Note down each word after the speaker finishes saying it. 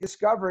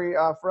discovery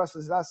for us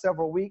these last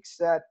several weeks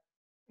that,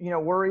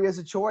 worry is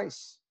a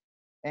choice.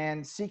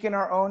 And seeking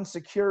our own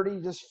security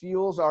just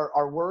fuels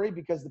our worry,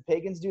 because the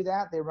pagans do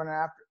that. They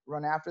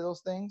run after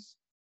those things.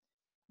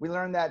 We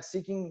learned that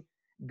seeking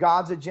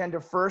God's agenda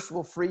first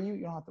will free you.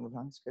 You don't have to move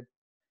on. It's good.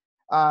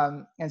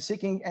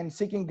 And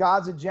seeking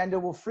God's agenda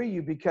will free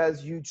you,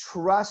 because you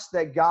trust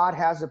that God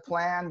has a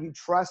plan. You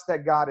trust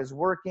that God is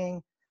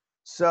working.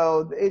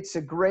 So it's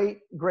a great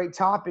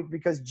topic,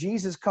 because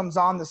Jesus comes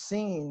on the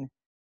scene,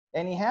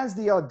 and he has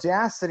the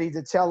audacity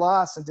to tell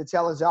us and to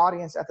tell his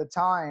audience at the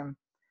time,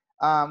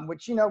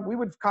 which, we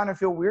would kind of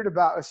feel weird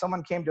about if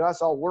someone came to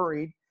us all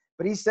worried.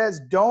 But he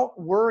says, don't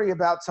worry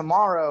about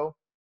tomorrow.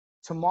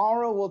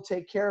 Tomorrow will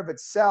take care of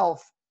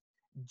itself.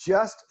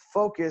 Just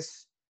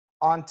focus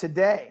on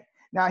today.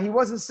 Now, he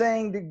wasn't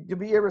saying to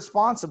be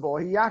irresponsible.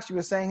 He actually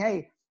was saying,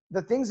 hey,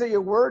 the things that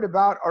you're worried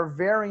about are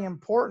very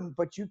important,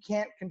 but you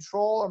can't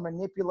control or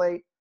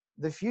manipulate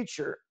the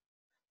future.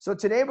 So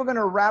today we're going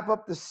to wrap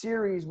up the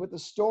series with a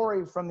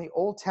story from the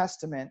Old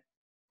Testament,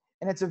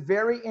 and it's a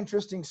very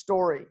interesting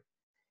story.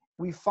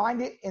 We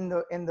find it in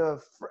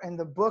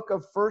the book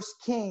of 1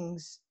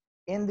 Kings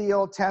in the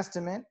Old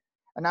Testament,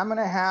 and I'm going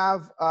to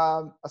have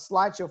a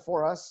slideshow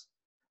for us.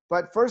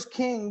 But 1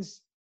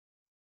 Kings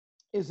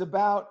is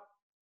about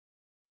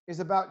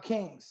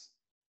kings.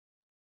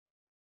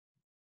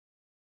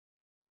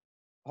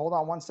 Hold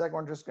on one second.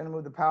 We're just going to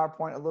move the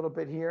PowerPoint a little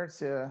bit here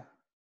to.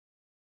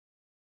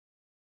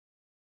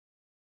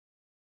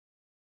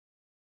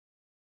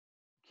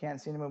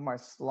 Can't seem to move my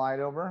slide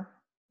over.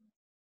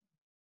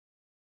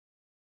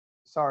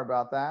 Sorry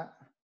about that.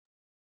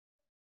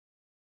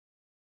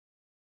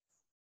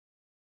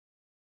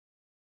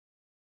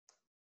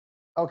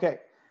 Okay,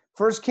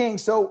 1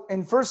 Kings. So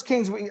in 1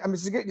 Kings,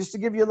 just to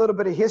give you a little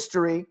bit of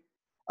history,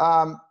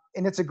 and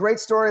it's a great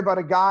story about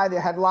a guy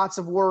that had lots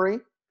of worry.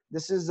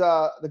 This is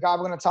the guy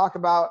we're going to talk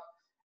about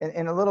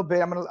in a little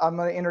bit. I'm going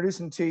to introduce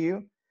him to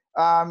you.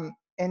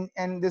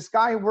 And this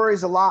guy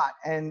worries a lot,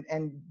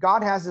 and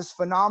God has this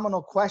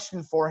phenomenal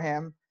question for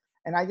him.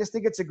 And I just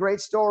think it's a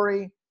great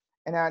story.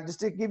 And just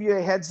to give you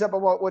a heads up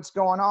about what's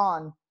going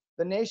on,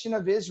 the nation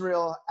of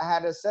Israel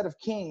had a set of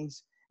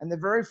kings, and the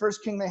very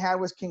first king they had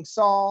was King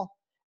Saul.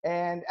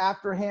 And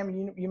after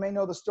him, you may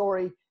know the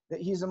story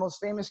that he's the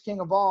most famous king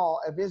of all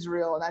of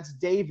Israel, and that's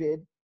David.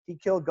 He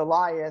killed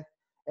Goliath.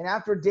 And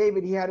after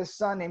David, he had a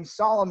son named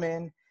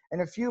Solomon,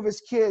 and a few of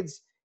his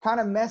kids kind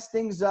of messed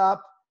things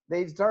up.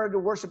 They started to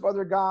worship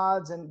other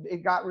gods, and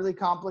it got really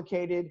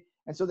complicated.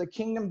 And so the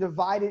kingdom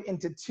divided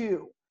into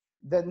two,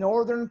 the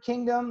northern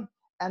kingdom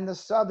and the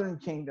southern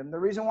kingdom. The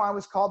reason why it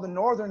was called the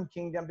northern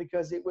kingdom,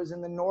 because it was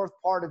in the north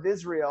part of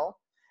Israel,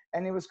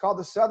 and it was called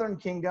the southern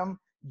kingdom,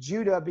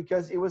 Judah,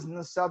 because it was in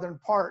the southern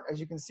part, as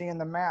you can see in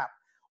the map.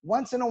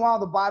 Once in a while,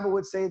 the Bible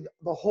would say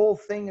the whole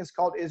thing is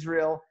called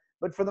Israel,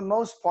 but for the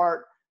most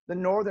part, the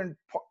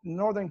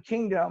northern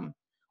kingdom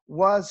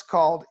was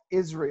called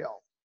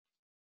Israel.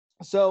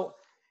 So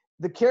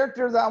the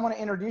character that I want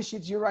to introduce you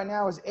to right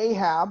now is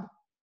Ahab.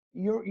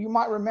 You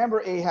might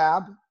remember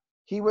Ahab.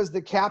 He was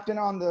the captain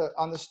on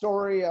the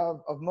story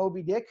of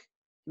Moby Dick.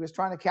 He was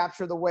trying to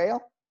capture the whale.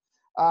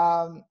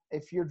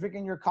 If you're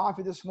drinking your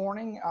coffee this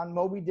morning, on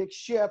Moby Dick's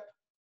ship,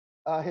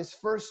 his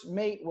first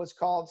mate was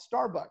called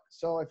Starbuck.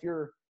 So if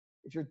you're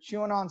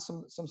chewing on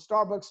some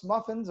Starbucks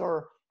muffins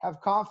or have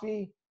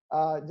coffee,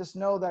 just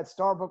know that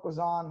Starbuck was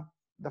on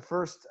the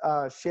first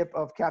ship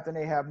of Captain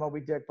Ahab,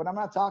 Moby Dick. But I'm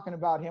not talking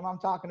about him. I'm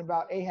talking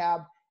about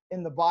Ahab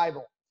in the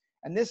Bible.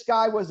 And this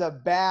guy was a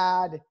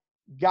bad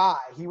guy.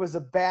 He was a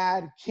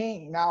bad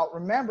king. Now,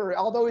 remember,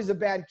 although he's a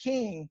bad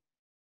king,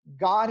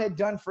 God had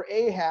done for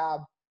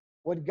Ahab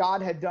what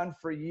God had done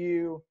for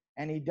you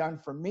and he done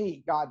for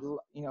me. God,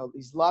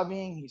 he's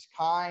loving, he's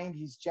kind,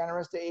 he's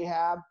generous to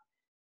Ahab.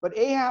 But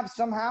Ahab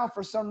somehow,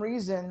 for some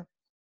reason,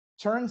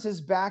 turns his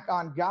back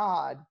on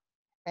God,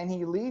 and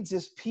he leads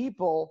his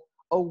people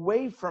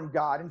away from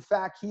God. In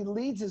fact, he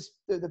leads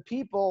the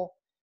people,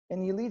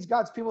 and he leads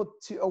God's people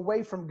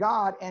away from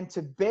God and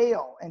to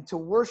Baal, and to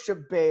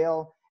worship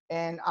Baal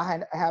and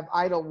have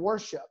idol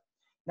worship.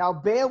 Now,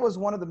 Baal was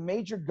one of the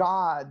major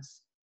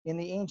gods in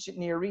the ancient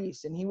Near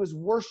East, and he was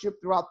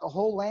worshipped throughout the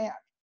whole land.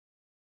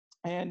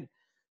 And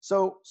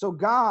so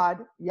God,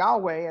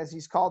 Yahweh, as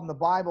he's called in the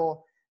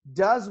Bible,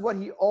 does what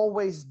he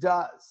always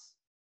does.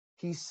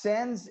 He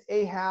sends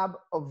Ahab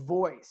a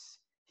voice.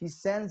 He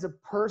sends a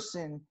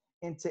person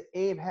into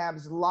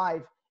Ahab's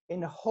life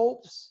in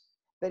hopes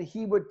that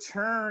he would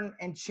turn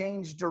and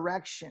change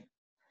direction.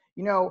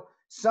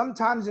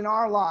 Sometimes in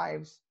our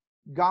lives,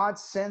 God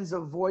sends a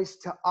voice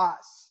to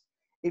us.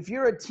 If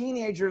you're a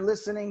teenager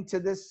listening to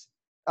this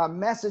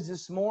message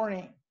this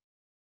morning,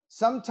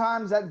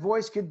 sometimes that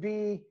voice could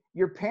be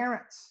your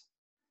parents.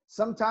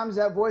 Sometimes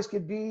that voice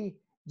could be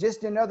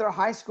just another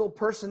high school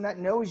person that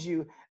knows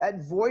you,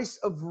 that voice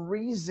of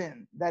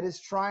reason that is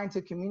trying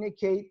to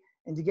communicate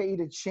and to get you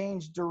to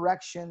change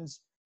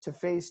directions, to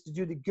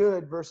do the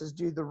good versus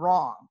do the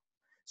wrong.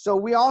 So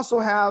we also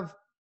have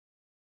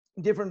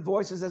different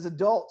voices as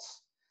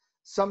adults.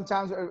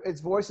 Sometimes it's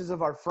voices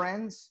of our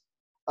friends,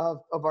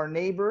 of our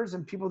neighbors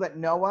and people that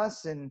know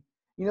us. And,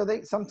 you know,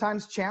 they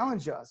sometimes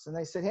challenge us and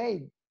they said,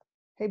 hey,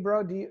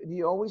 bro, do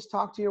you always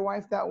talk to your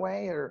wife that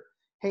way? Or,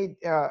 hey,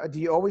 do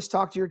you always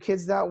talk to your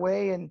kids that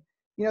way? And,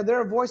 you know,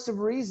 they're a voice of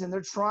reason.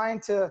 They're trying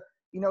to,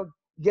 you know,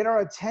 get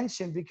our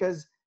attention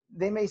because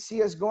they may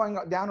see us going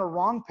down a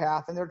wrong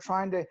path and they're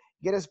trying to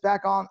get us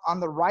back on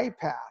the right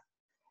path.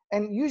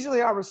 And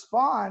usually our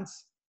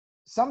response,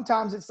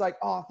 sometimes it's like,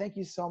 oh, thank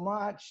you so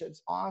much.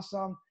 It's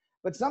awesome.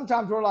 But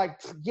sometimes we're like,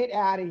 get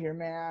out of here,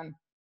 man.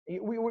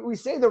 We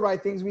say the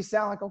right things. We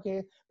sound like,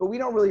 okay, but we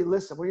don't really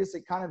listen. We just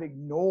kind of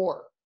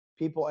ignore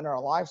people in our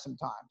lives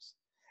sometimes.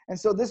 And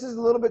so this is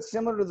a little bit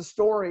similar to the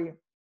story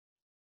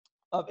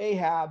of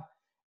Ahab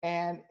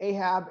and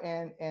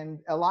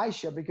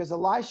Elisha, because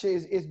Elisha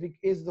is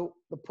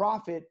the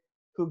prophet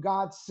who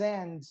God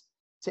sends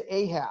to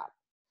Ahab.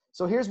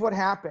 So here's what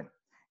happened.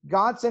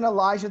 God sent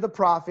Elijah the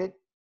prophet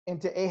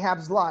into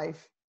Ahab's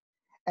life,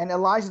 and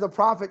Elijah the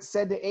prophet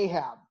said to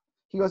Ahab,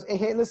 he goes,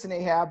 hey, listen,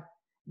 Ahab,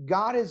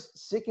 God is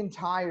sick and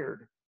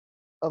tired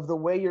of the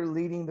way you're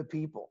leading the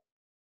people.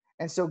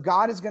 And so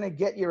God is going to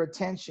get your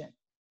attention.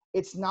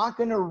 It's not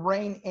going to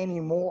rain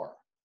anymore.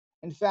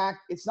 In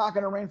fact, it's not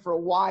going to rain for a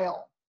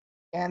while.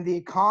 And the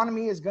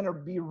economy is going to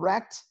be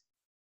wrecked,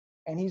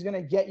 and he's going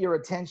to get your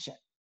attention.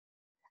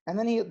 And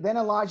then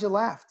Elijah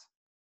left.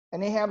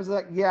 And Ahab was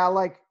like, yeah,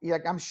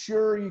 I'm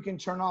sure you can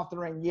turn off the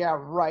rain. Yeah,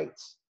 right.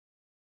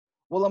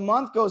 Well, a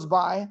month goes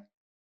by,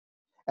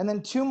 and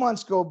then 2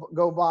 months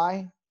go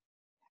by,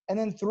 and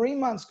then 3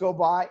 months go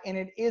by, and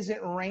it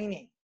isn't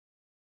raining.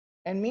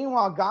 And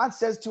meanwhile, God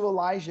says to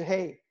Elijah,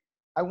 hey,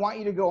 I want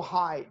you to go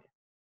hide.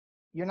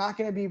 You're not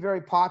going to be a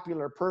very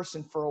popular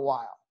person for a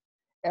while.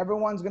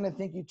 Everyone's going to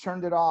think you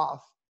turned it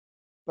off,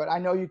 but I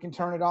know you can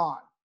turn it on.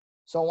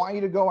 So I want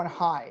you to go and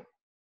hide.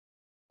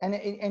 And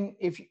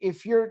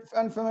if you're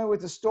unfamiliar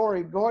with the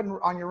story, go ahead and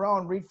on your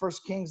own read 1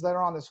 Kings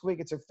later on this week.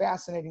 It's a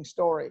fascinating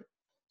story.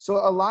 So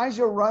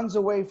Elijah runs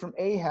away from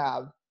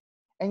Ahab,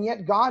 and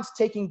yet God's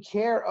taking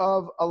care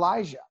of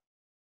Elijah.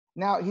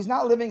 Now, he's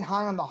not living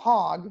high on the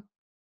hog.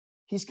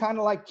 He's kind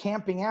of like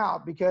camping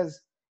out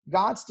because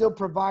God still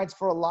provides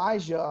for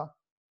Elijah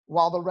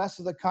while the rest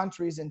of the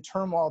country is in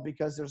turmoil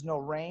because there's no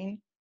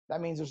rain.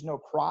 That means there's no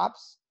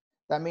crops.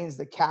 That means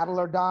the cattle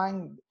are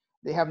dying.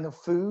 They have no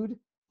food.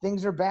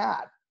 Things are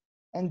bad.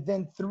 And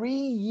then 3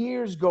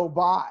 years go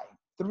by,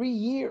 3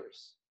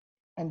 years.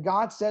 And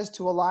God says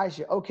to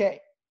Elijah, okay,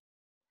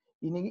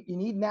 you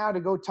need now to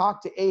go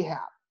talk to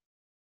Ahab.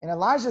 And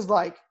Elijah's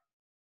like,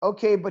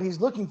 okay, but he's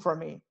looking for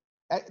me.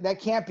 That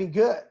can't be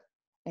good.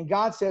 And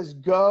God says,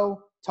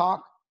 go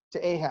talk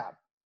to Ahab.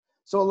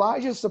 So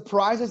Elijah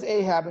surprises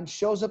Ahab and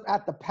shows up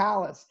at the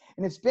palace.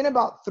 And it's been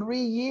about 3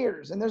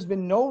 years, and there's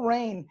been no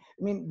rain.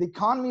 I mean, the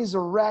economy is a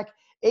wreck.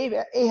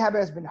 Ahab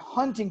has been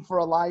hunting for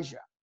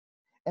Elijah.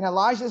 And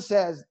Elijah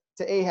says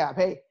to Ahab,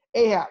 hey,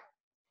 Ahab,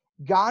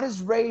 God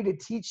is ready to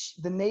teach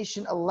the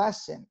nation a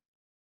lesson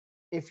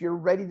if you're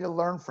ready to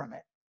learn from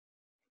it.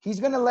 He's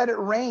going to let it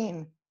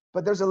rain,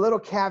 but there's a little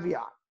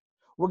caveat.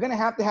 We're going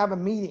to have a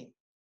meeting.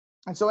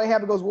 And so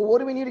Ahab goes, well, what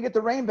do we need to get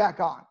the rain back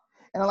on?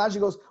 And Elijah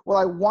goes, well,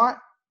 I want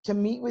to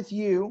meet with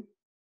you,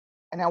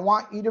 and I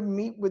want you to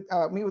meet with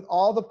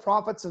all the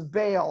prophets of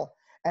Baal,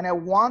 and I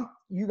want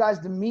you guys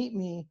to meet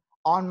me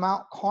on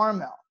Mount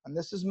Carmel. And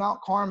this is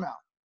Mount Carmel.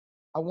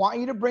 I want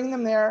you to bring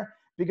them there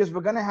because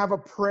we're going to have a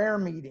prayer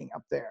meeting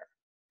up there.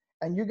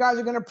 And you guys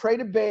are going to pray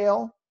to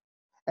Baal,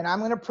 and I'm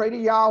going to pray to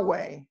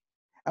Yahweh,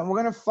 and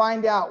we're going to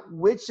find out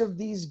which of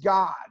these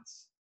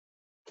gods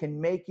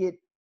can make it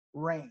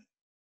rain.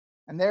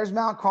 And there's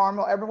Mount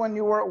Carmel. Everyone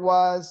knew where it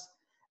was.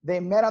 They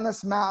met on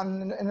this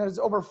mountain, and there's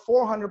over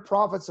 400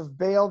 prophets of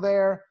Baal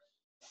there,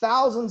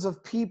 thousands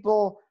of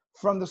people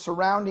from the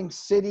surrounding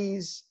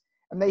cities,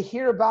 and they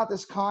hear about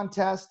this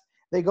contest.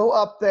 They go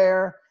up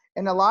there,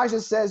 and Elijah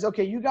says,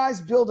 okay, you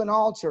guys build an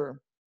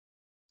altar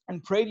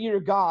and pray to your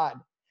God,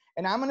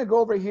 and I'm going to go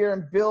over here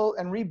and build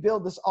and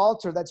rebuild this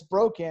altar that's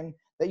broken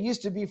that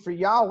used to be for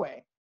Yahweh.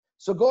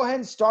 So go ahead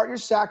and start your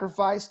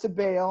sacrifice to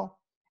Baal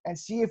and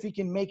see if he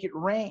can make it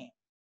rain.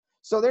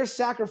 So they're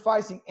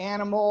sacrificing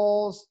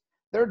animals.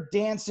 They're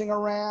dancing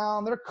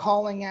around, they're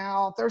calling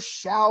out, they're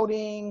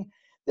shouting.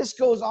 This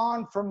goes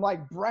on from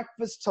like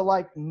breakfast to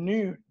like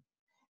noon.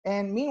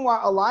 And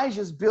meanwhile,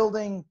 Elijah's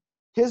building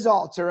his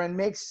altar and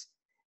makes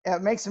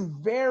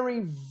some very,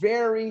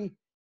 very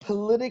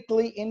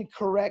politically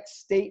incorrect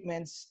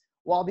statements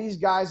while these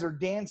guys are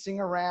dancing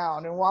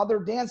around. And while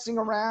they're dancing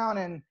around,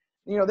 and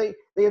you know, they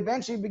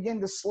eventually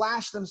begin to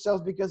slash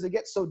themselves because they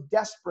get so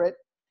desperate,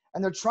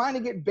 and they're trying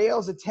to get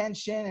Baal's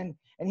attention.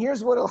 And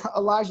here's what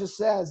Elijah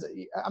says.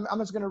 I'm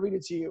just going to read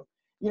it to you.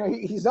 You know,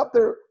 he's up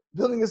there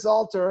building this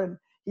altar, and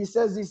he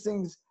says these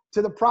things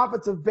to the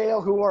prophets of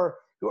Baal who are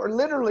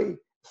literally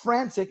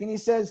frantic. And he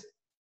says,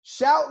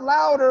 shout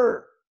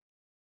louder.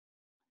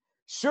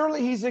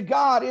 Surely he's a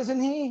god,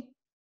 isn't he?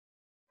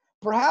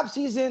 Perhaps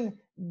he's in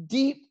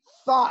deep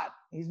thought.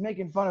 He's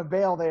making fun of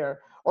Baal there.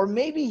 Or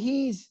maybe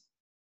he's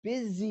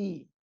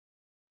busy.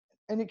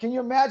 And can you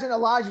imagine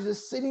Elijah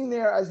just sitting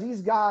there as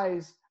these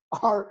guys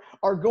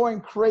are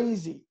going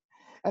crazy.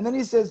 And then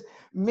he says,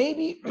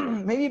 maybe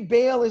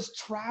Baal is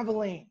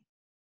traveling.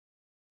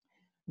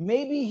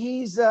 Maybe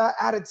he's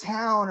out of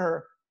town,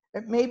 or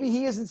maybe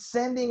he isn't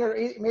sending, or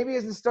maybe he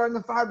isn't starting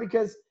the fire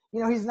because,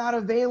 he's not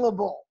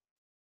available.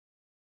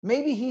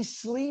 Maybe he's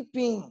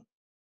sleeping,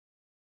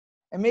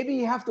 and maybe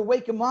you have to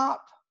wake him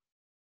up.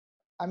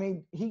 I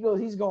mean,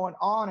 he's going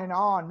on and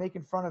on,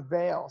 making fun of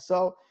Baal.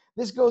 So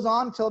this goes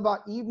on until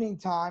about evening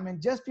time.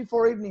 And just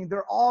before evening,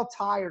 they're all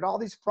tired. All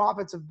these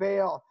prophets of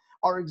Baal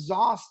are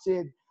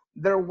exhausted.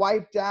 They're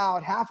wiped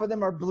out. Half of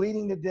them are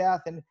bleeding to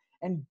death.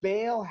 And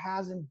Baal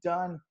hasn't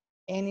done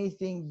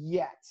anything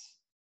yet.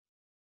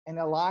 And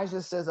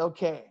Elijah says,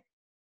 okay,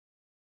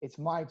 it's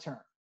my turn.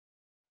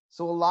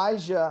 So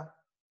Elijah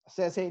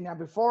says, hey, now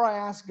before I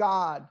ask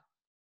God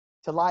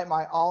to light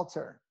my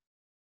altar,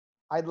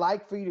 I'd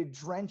like for you to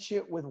drench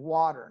it with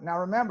water. Now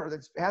remember,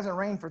 it hasn't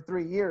rained for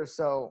 3 years,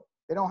 so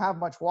they don't have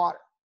much water.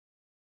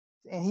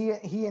 And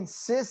he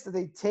insists that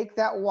they take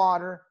that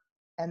water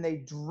and they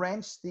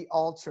drench the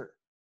altar.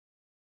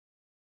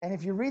 And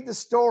if you read the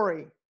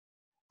story,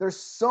 there's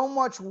so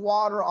much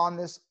water on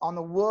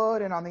the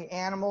wood and on the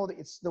animal.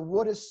 The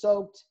wood is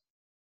soaked,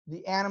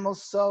 the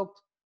animal's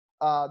soaked.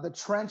 The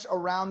trench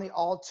around the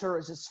altar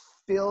is just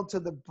filled to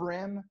the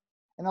brim.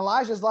 And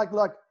Elijah's like,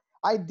 look,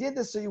 I did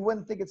this so you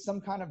wouldn't think it's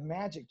some kind of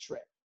magic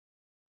trick.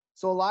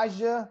 So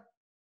Elijah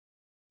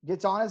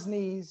gets on his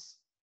knees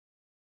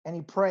and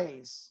he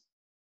prays.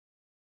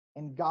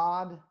 And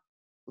God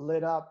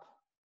lit up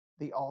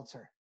the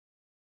altar.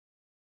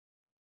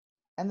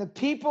 And the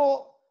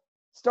people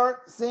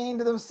start saying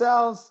to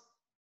themselves,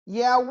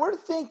 yeah, we're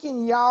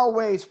thinking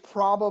Yahweh's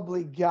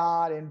probably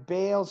God and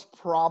Baal's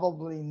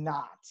probably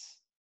not.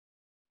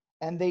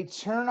 And they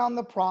turn on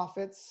the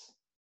prophets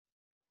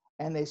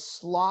and they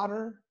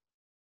slaughter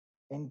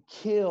and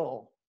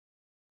kill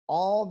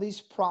all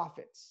these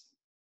prophets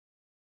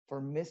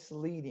for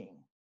misleading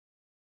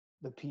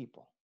the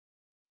people.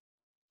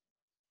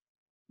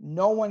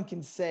 No one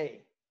can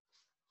say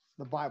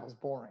the Bible's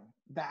boring.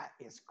 That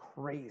is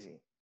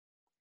crazy.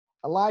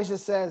 Elijah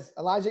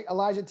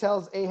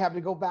tells Ahab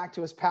to go back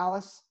to his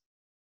palace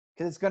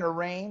because it's going to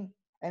rain.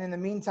 And in the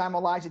meantime,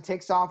 Elijah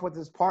takes off with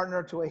his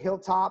partner to a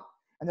hilltop,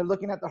 and they're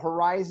looking at the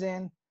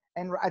horizon.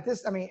 And at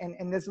this,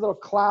 and this little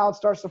cloud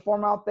starts to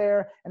form out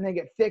there, and they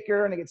get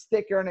thicker, and it gets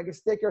thicker, and it gets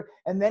thicker,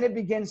 and then it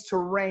begins to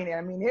rain.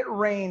 And it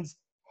rains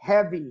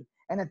heavy.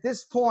 And at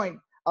this point,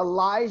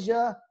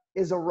 Elijah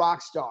is a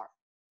rock star.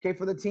 Okay,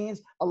 for the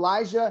teens,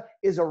 Elijah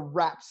is a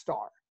rap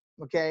star.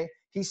 Okay,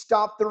 he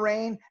stopped the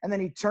rain and then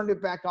he turned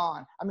it back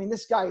on.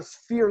 This guy is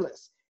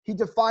fearless. He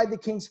defied the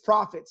king's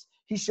prophets.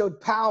 He showed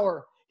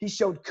power. He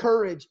showed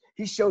courage.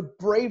 He showed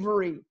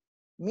bravery.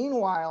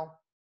 Meanwhile,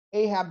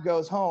 Ahab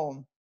goes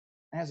home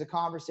and has a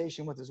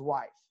conversation with his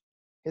wife.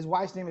 His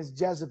wife's name is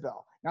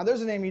Jezebel. Now,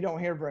 there's a name you don't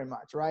hear very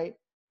much, right?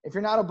 If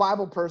you're not a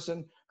Bible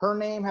person, her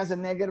name has a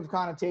negative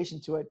connotation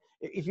to it.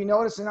 If you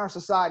notice in our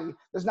society,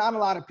 there's not a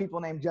lot of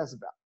people named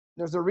Jezebel.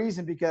 There's a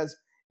reason, because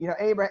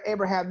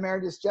Abraham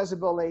married this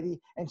Jezebel lady,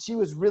 and she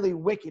was really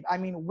wicked.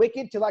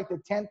 Wicked to like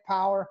the 10th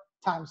power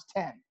times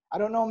 10. I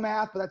don't know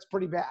math, but that's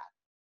pretty bad.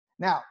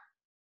 Now,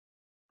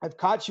 I've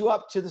caught you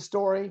up to the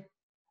story.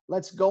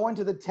 Let's go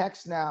into the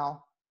text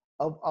now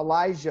of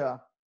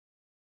Elijah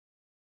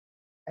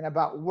and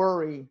about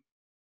worry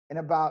and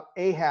about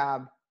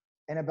Ahab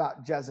and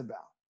about Jezebel.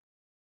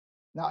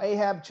 Now,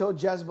 Ahab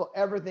told Jezebel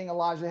everything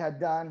Elijah had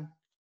done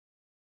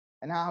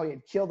and how he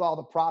had killed all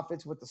the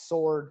prophets with the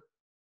sword.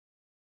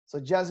 So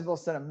Jezebel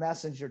sent a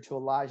messenger to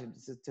Elijah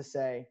to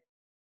say,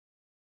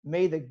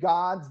 may the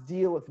gods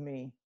deal with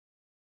me,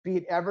 be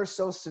it ever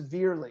so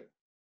severely,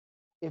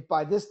 if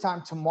by this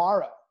time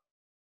tomorrow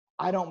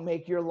I don't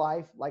make your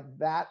life like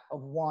that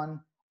of one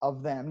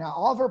of them. Now,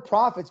 all of her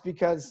prophets,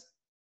 because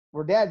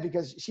we're dead,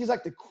 because she's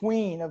like the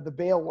queen of the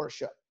Baal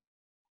worship.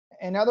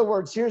 In other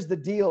words, here's the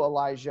deal,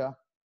 Elijah.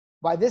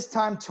 By this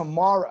time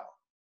tomorrow,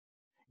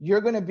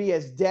 you're going to be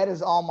as dead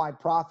as all my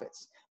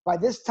prophets. By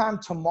this time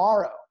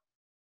tomorrow,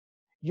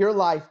 your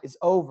life is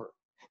over.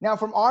 Now,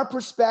 from our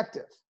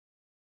perspective,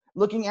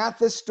 looking at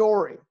this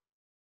story,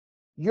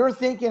 you're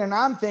thinking and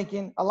I'm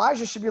thinking,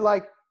 Elijah should be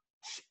like,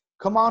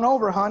 come on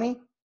over,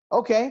 honey.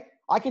 Okay,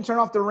 I can turn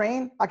off the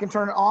rain. I can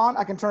turn it on.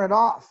 I can turn it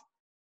off.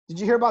 Did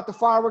you hear about the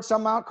fireworks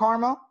on Mount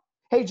Carmel?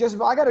 Hey,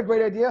 Jezebel, I got a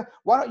great idea.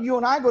 Why don't you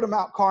and I go to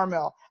Mount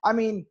Carmel?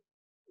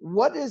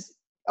 What does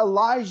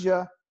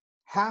Elijah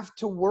have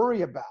to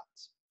worry about?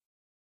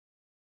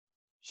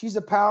 She's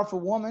a powerful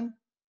woman.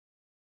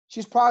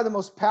 She's probably the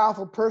most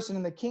powerful person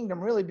in the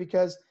kingdom, really,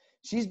 because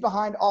she's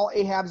behind all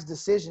Ahab's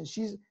decisions.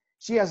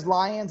 She has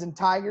lions and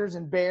tigers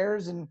and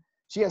bears, and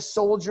she has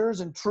soldiers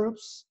and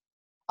troops.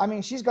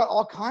 She's got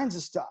all kinds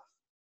of stuff.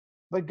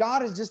 But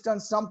God has just done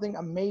something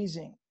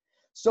amazing.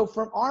 So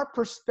from our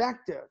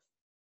perspective,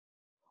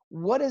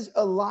 what does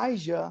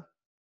Elijah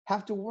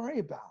have to worry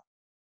about?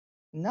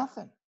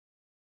 Nothing.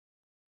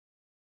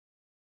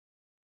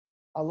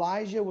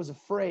 Elijah was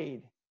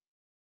afraid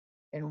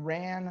and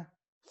ran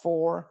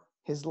for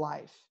his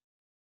life.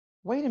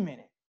 Wait a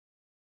minute.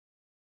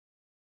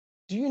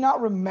 Do you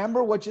not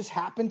remember what just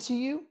happened to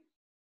you?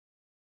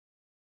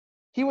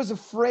 He was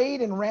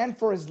afraid and ran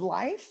for his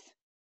life.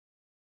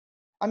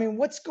 I mean,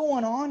 what's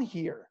going on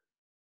here?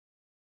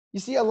 You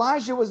see,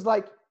 Elijah was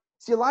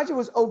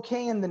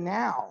okay in the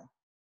now.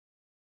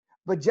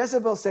 But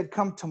Jezebel said,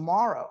 come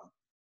tomorrow,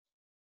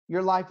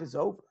 your life is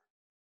over.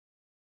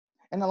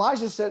 And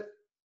Elijah said,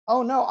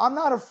 oh no, I'm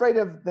not afraid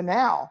of the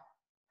now.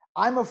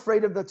 I'm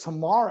afraid of the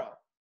tomorrow.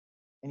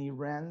 And he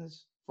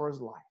runs for his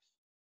life.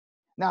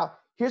 Now,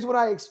 here's what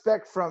I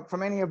expect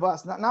from any of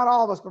us, not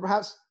all of us, but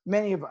perhaps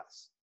many of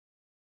us.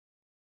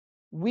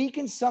 We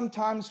can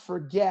sometimes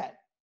forget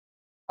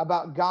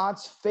about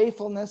God's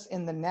faithfulness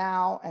in the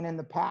now and in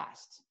the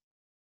past.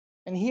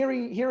 And here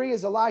he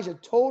is, Elijah,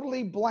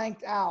 totally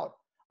blanked out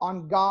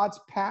on God's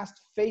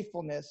past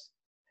faithfulness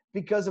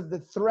because of the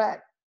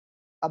threat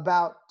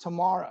about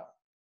tomorrow.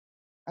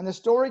 And the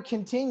story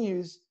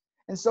continues.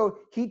 And so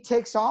he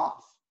takes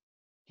off.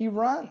 He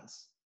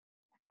runs.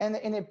 And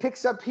it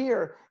picks up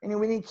here. And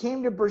when he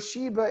came to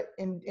Beersheba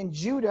in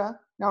Judah,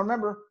 now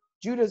remember,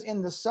 Judah's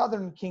in the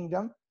southern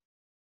kingdom.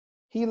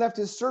 He left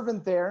his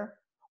servant there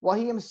while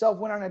he himself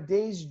went on a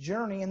day's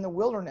journey in the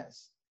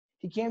wilderness.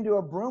 He came to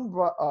a broom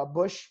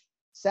bush,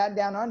 sat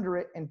down under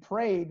it, and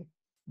prayed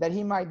that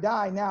he might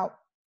die. Now,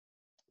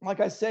 like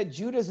I said,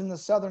 Judah's in the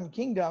southern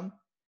kingdom.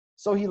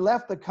 So he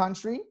left the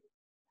country,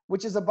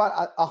 which is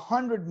about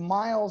 100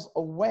 miles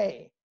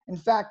away. In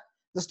fact,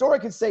 the story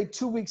could say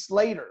 2 weeks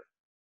later.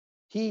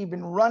 He'd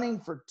been running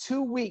for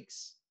 2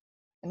 weeks,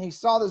 and he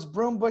saw this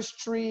broom bush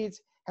tree. It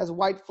has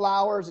white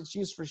flowers. It's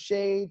used for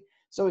shade.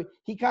 So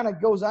he kind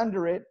of goes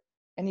under it,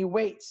 and he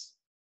waits.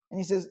 And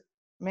he says,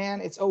 man,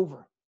 it's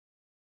over.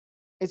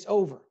 It's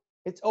over.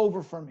 It's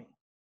over for me.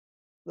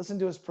 Listen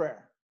to his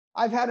prayer.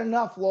 I've had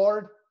enough,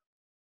 Lord.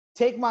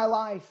 Take my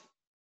life.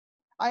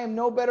 I am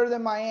no better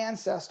than my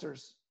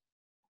ancestors.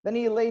 Then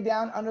he lay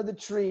down under the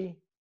tree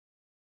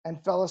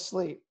and fell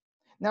asleep.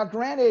 Now,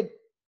 granted,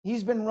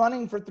 he's been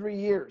running for 3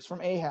 years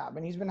from Ahab,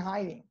 and he's been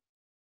hiding.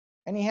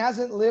 And he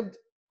hasn't lived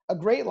a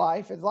great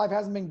life. His life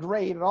hasn't been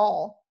great at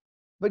all.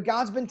 But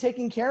God's been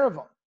taking care of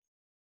him.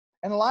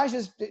 And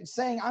Elijah's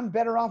saying, I'm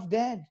better off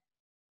dead.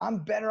 I'm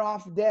better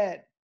off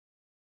dead.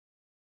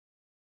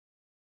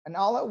 And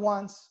all at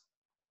once,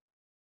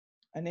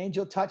 an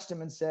angel touched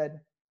him and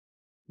said,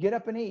 get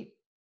up and eat.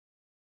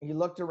 He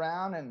looked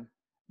around, and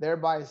there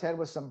by his head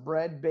was some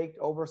bread baked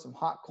over some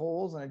hot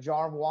coals and a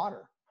jar of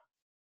water.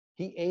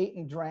 He ate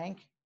and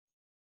drank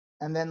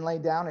and then lay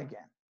down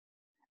again.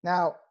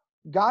 Now,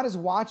 God is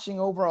watching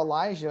over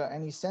Elijah,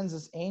 and he sends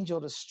this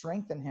angel to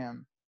strengthen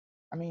him.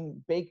 I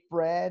mean, baked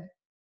bread,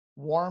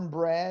 warm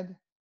bread,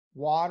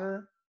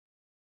 water.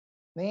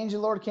 The angel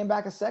of the Lord came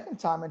back a second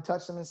time and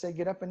touched him and said,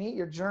 get up and eat.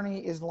 Your journey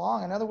is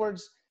long. In other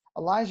words,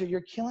 Elijah,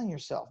 you're killing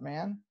yourself,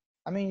 man.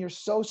 I mean, you're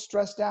so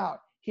stressed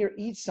out. Here,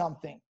 eat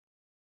something.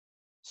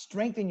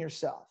 Strengthen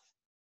yourself.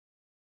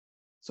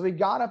 So he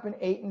got up and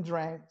ate and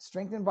drank,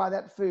 strengthened by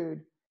that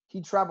food.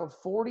 He traveled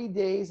 40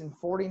 days and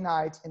 40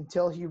 nights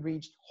until he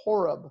reached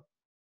Horeb,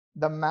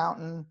 the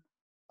mountain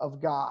of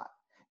God.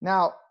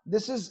 Now,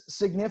 this is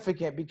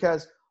significant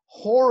because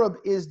Horeb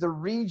is the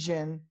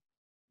region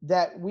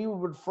that we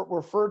would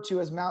refer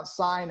to as Mount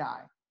Sinai.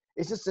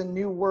 It's just a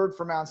new word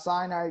for Mount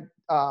Sinai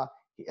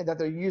that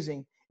they're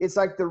using. It's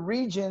like the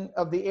region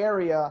of the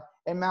area,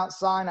 and Mount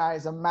Sinai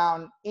is a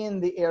mountain in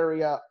the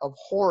area of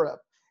Horeb.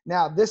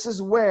 Now, this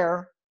is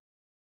where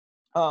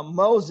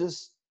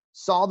Moses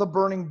saw the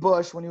burning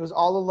bush when he was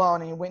all alone,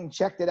 and he went and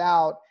checked it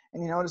out,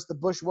 and he noticed the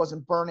bush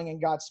wasn't burning,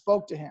 and God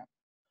spoke to him.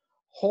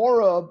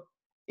 Horeb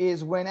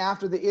is when,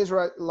 after the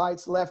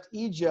Israelites left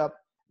Egypt,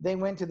 they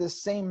went to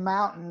this same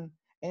mountain,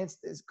 and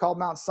it's called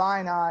Mount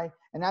Sinai,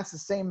 and that's the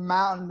same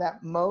mountain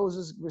that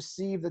Moses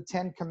received the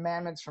 10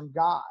 commandments from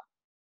God.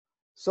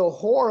 So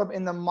Horeb,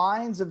 in the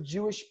minds of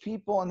Jewish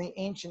people in the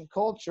ancient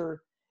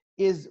culture,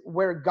 is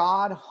where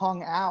God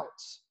hung out.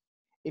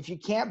 If you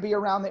can't be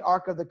around the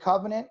Ark of the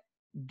Covenant,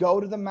 go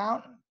to the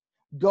mountain.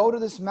 Go to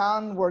this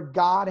mountain where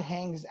God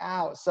hangs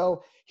out.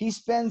 So he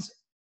spends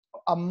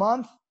a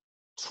month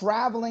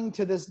traveling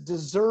to this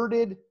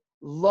deserted,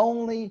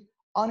 lonely,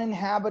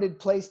 uninhabited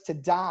place to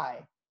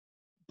die,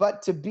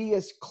 but to be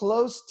as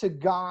close to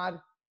God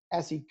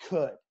as he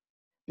could,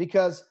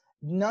 because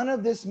none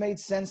of this made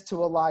sense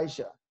to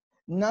Elijah.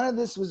 None of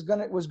this was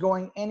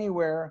going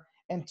anywhere,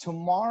 and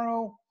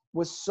tomorrow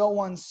was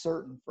so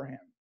uncertain for him.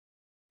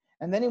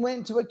 And then he went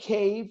into a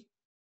cave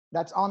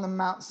that's on the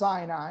Mount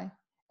Sinai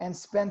and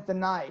spent the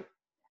night.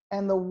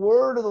 And the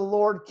word of the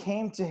Lord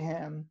came to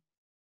him.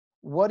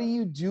 What are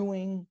you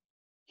doing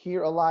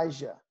here,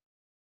 Elijah?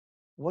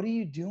 What are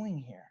you doing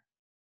here?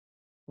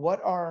 What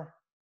are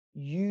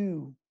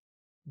you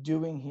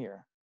doing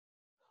here?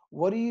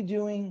 What are you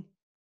doing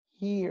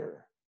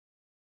here?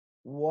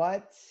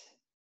 What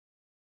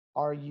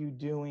are you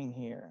doing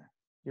here?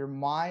 You're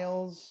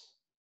miles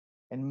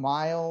and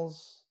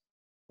miles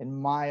and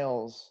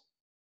miles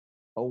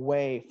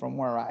away from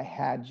where I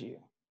had you.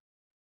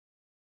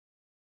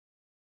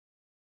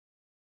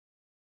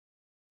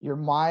 You're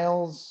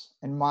miles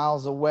and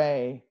miles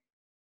away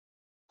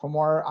from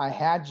where I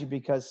had you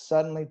because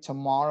suddenly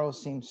tomorrow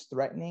seems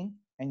threatening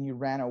and you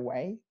ran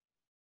away?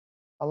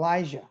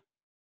 Elijah,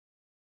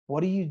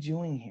 what are you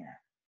doing here?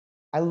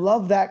 I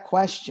love that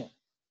question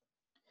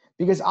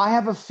because I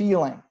have a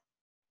feeling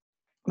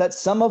that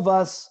some of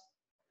us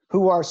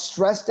who are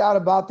stressed out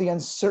about the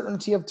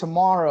uncertainty of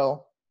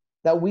tomorrow,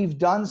 that we've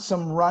done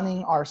some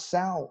running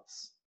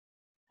ourselves.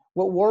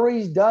 What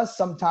worries does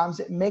sometimes,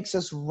 it makes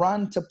us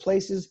run to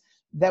places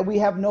that we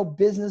have no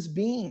business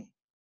being.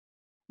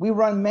 We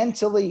run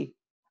mentally,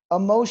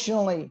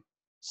 emotionally,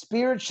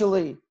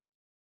 spiritually.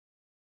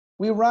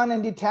 We run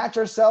and detach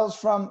ourselves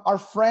from our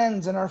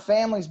friends and our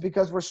families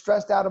because we're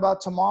stressed out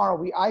about tomorrow.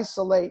 We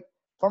isolate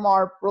from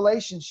our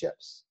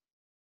relationships.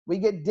 We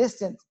get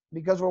distant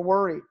because we're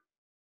worried.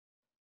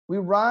 We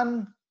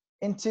run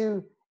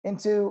into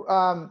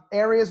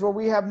areas where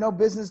we have no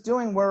business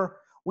doing, where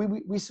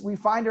we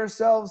find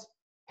ourselves,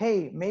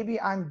 hey, maybe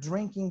I'm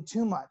drinking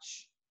too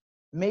much.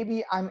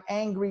 Maybe I'm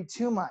angry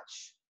too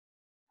much.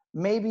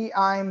 Maybe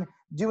I'm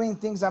doing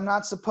things I'm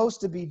not supposed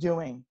to be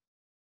doing.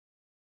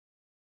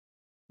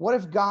 What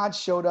if God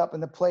showed up in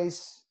the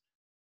place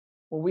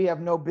where we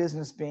have no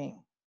business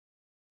being?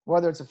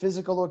 Whether it's a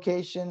physical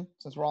location,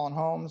 since we're all in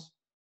homes,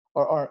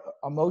 or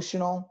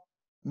emotional,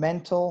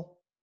 mental.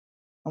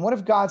 And what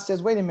if God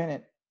says, wait a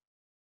minute,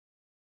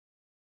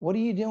 what are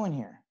you doing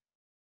here?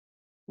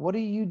 What are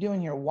you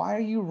doing here? Why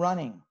are you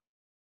running?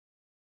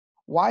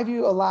 Why have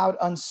you allowed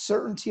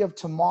uncertainty of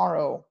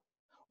tomorrow?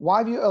 Why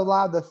have you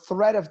allowed the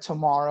threat of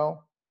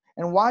tomorrow?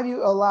 And why have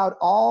you allowed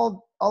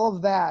all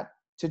of that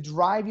to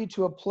drive you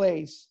to a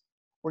place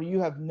where you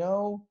have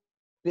no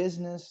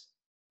business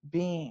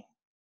being?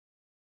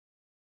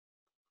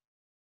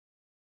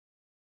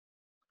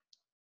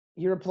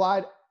 He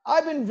replied,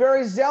 I've been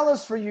very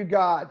zealous for you,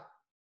 God.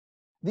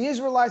 The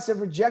Israelites have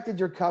rejected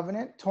your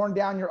covenant, torn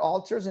down your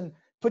altars, and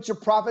put your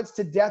prophets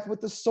to death with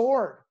the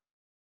sword.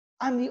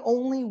 I'm the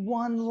only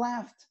one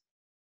left.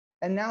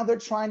 And now they're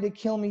trying to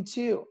kill me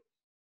too.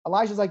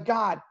 Elijah's like,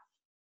 God,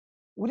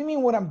 what do you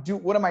mean what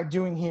am I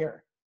doing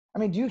here? I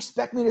mean, do you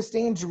expect me to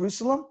stay in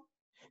Jerusalem?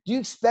 Do you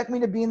expect me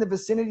to be in the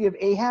vicinity of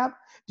Ahab?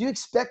 Do you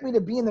expect me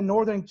to be in the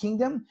northern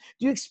kingdom?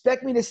 Do you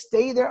expect me to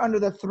stay there under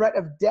the threat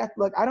of death?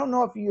 Look, I don't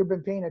know if you've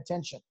been paying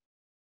attention.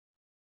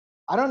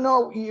 I don't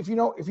know if you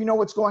know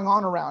what's going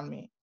on around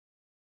me.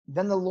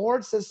 Then the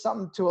Lord says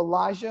something to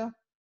Elijah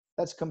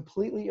that's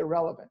completely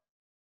irrelevant.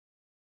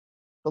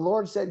 The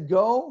Lord said,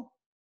 go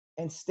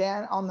and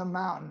stand on the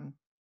mountain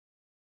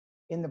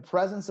in the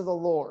presence of the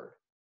Lord,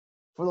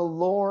 for the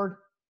Lord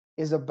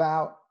is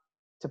about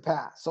to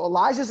pass. So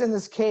Elijah's in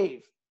this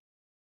cave,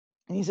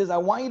 and he says, I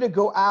want you to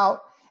go out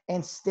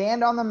and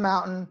stand on the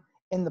mountain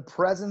in the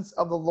presence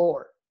of the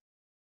Lord.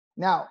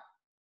 Now,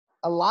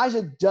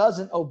 Elijah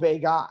doesn't obey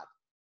God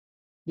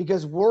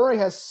because worry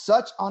has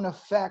such an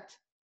effect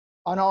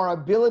on our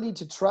ability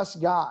to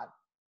trust God.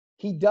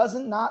 He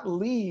doesn't not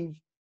leave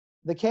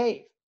the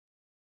cave.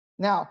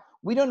 Now,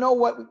 we don't know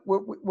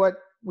what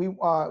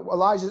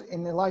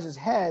Elijah's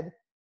head,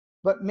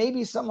 but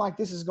maybe something like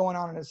this is going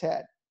on in his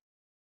head.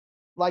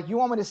 Like, you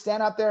want me to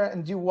stand out there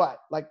and do what?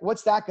 Like,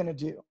 what's that going to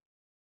do?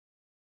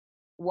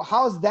 Well,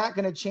 how's that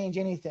going to change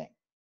anything?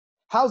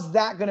 How's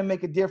that going to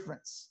make a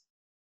difference?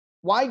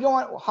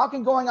 How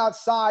can going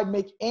outside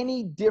make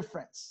any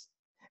difference?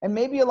 And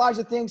maybe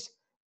Elijah thinks,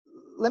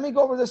 let me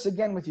go over this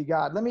again with you,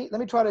 God. Let me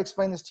try to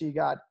explain this to you,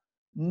 God.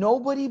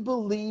 Nobody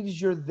believes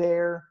you're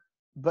there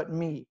but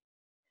me.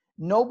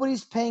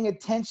 Nobody's paying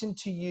attention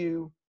to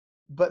you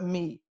but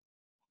me.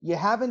 You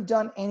haven't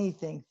done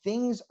anything.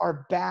 Things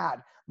are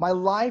bad. My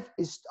life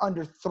is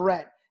under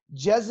threat.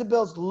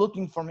 Jezebel's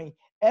looking for me.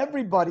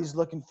 Everybody's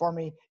looking for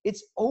me.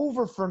 It's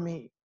over for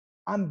me.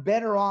 I'm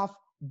better off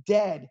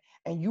dead.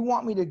 And you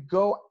want me to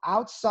go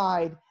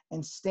outside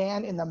and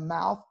stand in the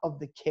mouth of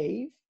the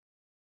cave?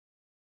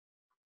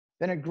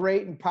 Then a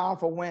great and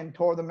powerful wind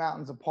tore the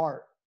mountains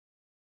apart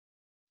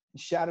and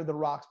shattered the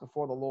rocks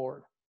before the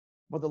Lord.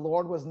 But the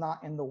Lord was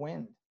not in the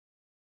wind.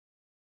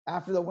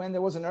 After the wind,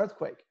 there was an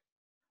earthquake.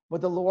 But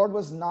the Lord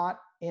was not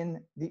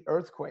in the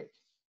earthquake.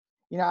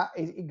 You know,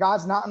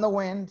 God's not in the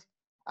wind.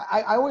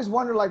 I always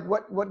wonder, like,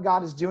 what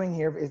God is doing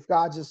here. If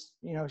God's just,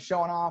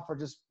 showing off or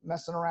just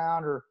messing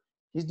around, or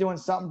he's doing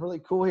something really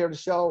cool here to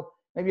show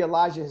maybe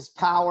Elijah his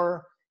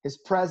power, his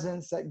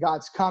presence, that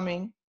God's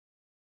coming.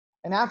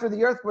 And after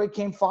the earthquake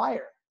came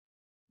fire,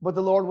 but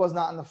the Lord was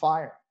not in the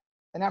fire.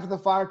 And after the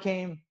fire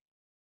came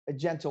a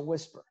gentle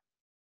whisper.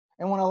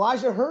 And when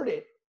Elijah heard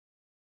it,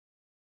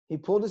 he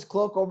pulled his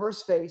cloak over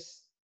his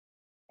face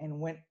and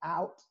went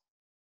out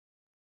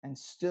and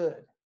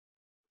stood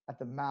at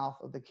the mouth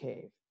of the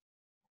cave.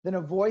 Then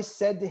a voice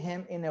said to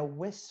him in a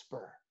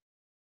whisper,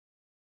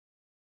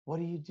 what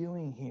are you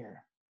doing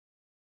here,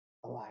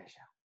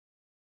 Elijah?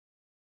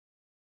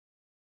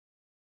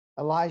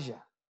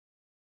 Elijah,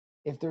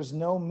 if there's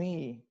no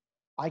me,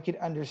 I could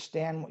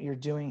understand what you're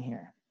doing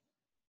here.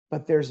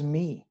 But there's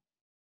me.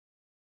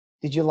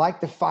 Did you like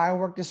the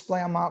firework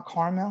display on Mount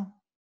Carmel?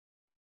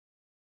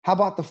 How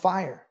about the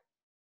fire?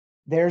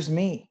 There's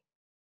me.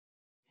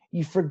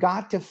 You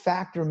forgot to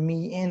factor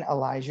me in,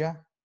 Elijah.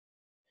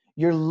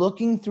 You're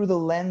looking through the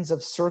lens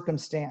of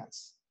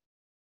circumstance.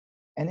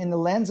 And in the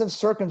lens of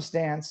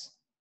circumstance,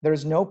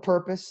 there's no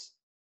purpose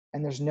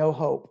and there's no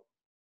hope.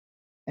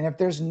 And if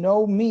there's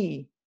no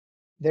me,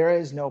 there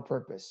is no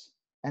purpose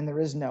and there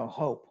is no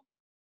hope.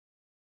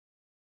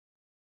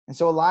 And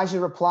so Elijah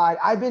replied,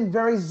 I've been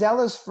very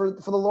zealous for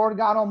the Lord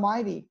God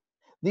Almighty.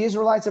 The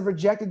Israelites have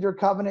rejected your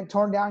covenant,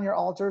 torn down your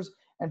altars,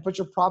 and put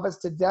your prophets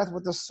to death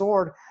with the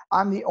sword.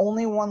 I'm the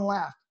only one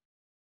left.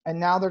 And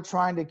now they're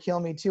trying to kill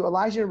me too.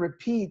 Elijah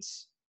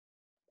repeats,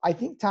 I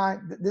think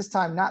this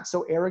time not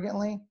so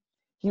arrogantly,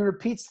 he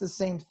repeats the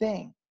same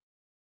thing.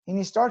 And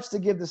he starts to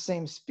give the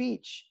same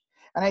speech.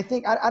 And I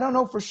think, I don't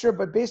know for sure,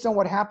 but based on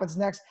what happens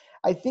next,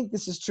 I think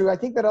this is true. I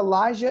think that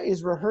Elijah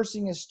is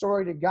rehearsing his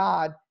story to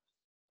God.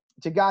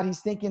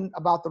 He's thinking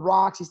about the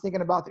rocks. He's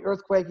thinking about the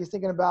earthquake. He's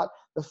thinking about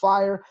the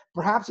fire.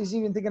 Perhaps he's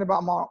even thinking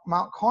about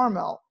Mount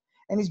Carmel.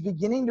 And he's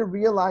beginning to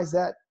realize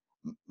that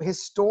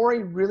his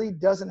story really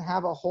doesn't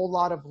have a whole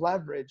lot of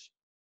leverage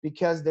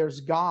because there's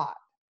God.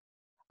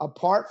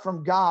 Apart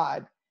from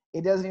God,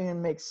 it doesn't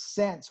even make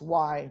sense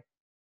why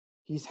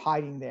he's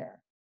hiding there.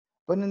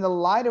 But in the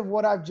light of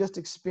what I've just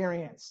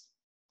experienced,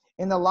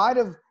 in the light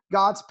of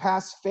God's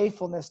past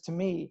faithfulness to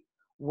me,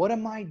 what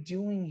am I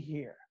doing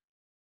here?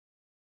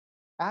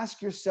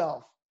 Ask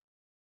yourself,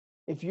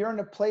 if you're in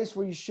a place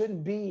where you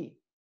shouldn't be,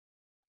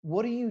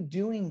 what are you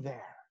doing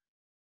there?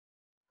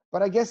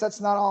 But I guess that's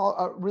not all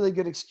a really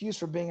good excuse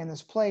for being in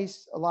this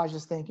place,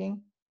 Elijah's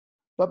thinking.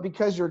 But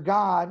because you're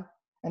God,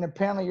 and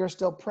apparently you're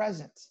still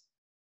present,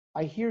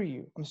 I hear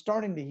you. I'm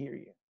starting to hear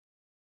you.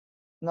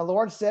 And the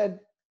Lord said,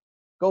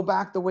 go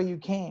back the way you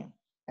came.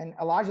 And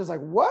Elijah's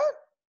like, what?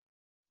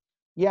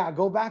 Yeah,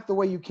 go back the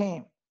way you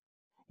came.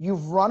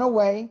 You've run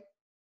away,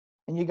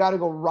 and you got to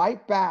go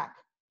right back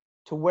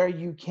to where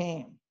you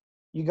came.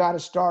 You got to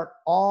start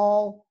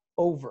all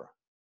over.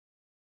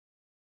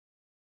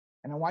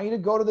 And I want you to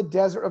go to the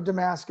desert of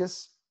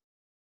Damascus.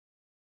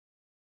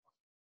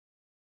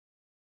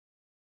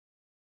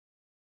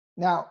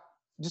 Now,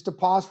 just to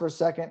pause for a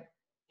second,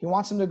 he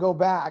wants him to go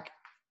back.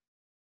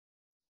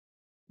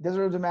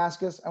 Desert of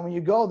Damascus. And when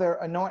you go there,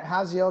 anoint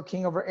Hazael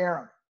king over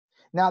Aram.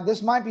 Now,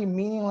 this might be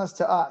meaningless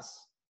to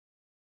us,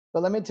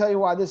 but let me tell you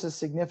why this is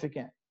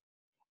significant.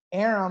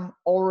 Aram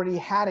already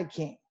had a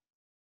king.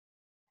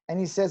 And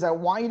he says, I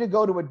want you to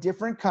go to a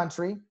different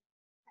country,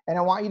 and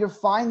I want you to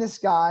find this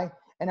guy,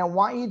 and I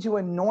want you to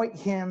anoint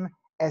him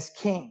as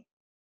king.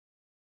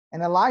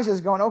 And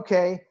Elijah's going,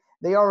 okay,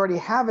 they already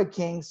have a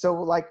king, so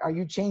like, are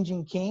you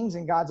changing kings?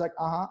 And God's like,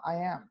 I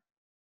am.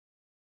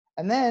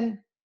 And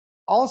then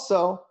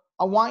also,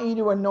 I want you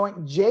to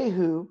anoint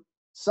Jehu,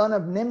 son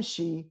of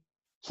Nimshi,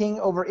 king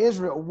over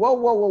Israel.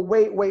 Whoa,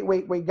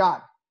 wait,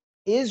 God.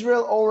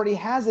 Israel already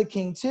has a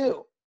king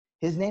too.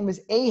 His name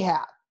is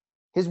Ahab.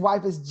 His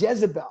wife is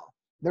Jezebel.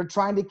 They're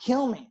trying to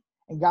kill me.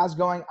 And God's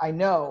going, I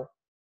know,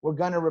 we're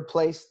going to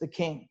replace the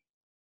king.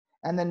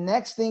 And the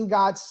next thing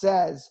God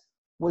says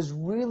was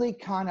really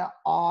kind of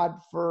odd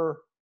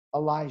for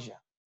Elijah.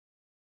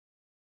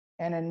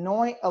 And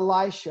anoint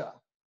Elisha,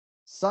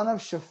 son of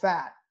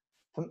Shaphat,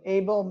 from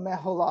Abel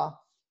Meholah,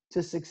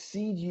 to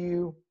succeed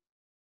you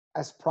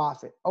as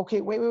prophet.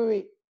 Okay,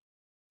 wait.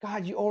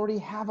 God, you already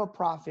have a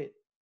prophet.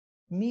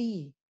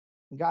 Me.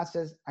 And God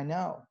says, I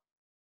know.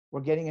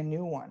 We're getting a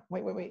new one.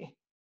 Wait.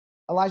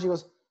 Elijah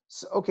goes,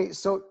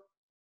 so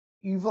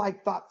you've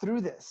like thought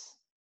through this.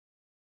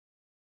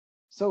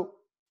 So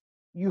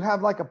you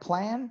have like a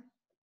plan?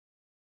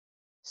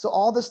 So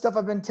all the stuff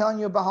I've been telling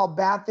you about how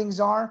bad things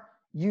are,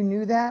 you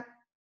knew that?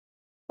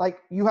 Like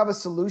you have a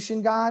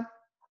solution, God?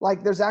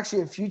 Like there's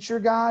actually a future,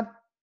 God?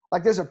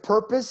 Like there's a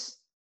purpose?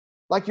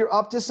 Like you're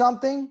up to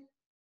something?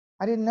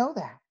 I didn't know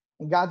that.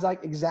 And God's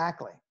like,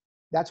 exactly.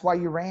 That's why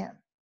you ran.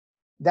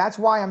 That's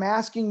why I'm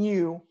asking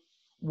you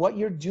what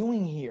you're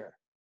doing here.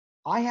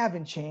 I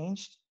haven't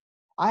changed.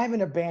 I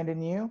haven't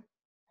abandoned you.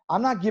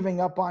 I'm not giving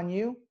up on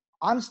you.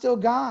 I'm still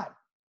God.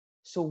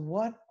 So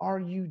what are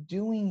you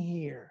doing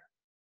here?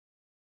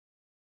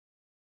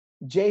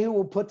 Jehu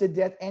will put to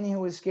death any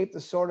who escape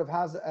the sword of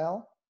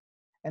Hazael,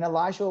 and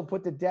Elisha will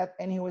put to death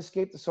any who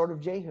escape the sword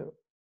of Jehu.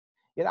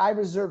 Yet I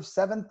reserve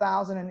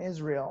 7,000 in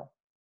Israel,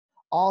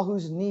 all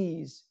whose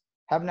knees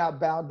have not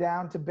bowed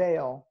down to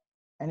Baal,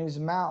 and whose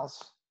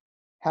mouths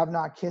have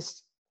not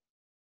kissed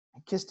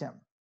him.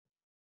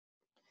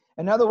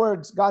 In other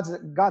words, God's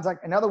like,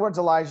 in other words,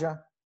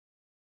 Elijah,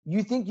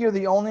 you think you're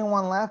the only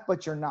one left,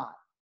 but you're not.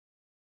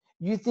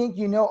 You think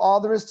you know all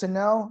there is to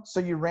know, so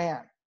you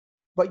ran.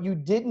 But you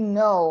didn't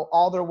know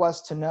all there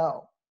was to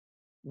know.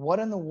 What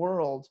in the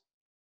world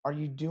are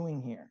you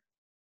doing here?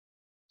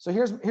 So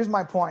here's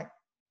my point.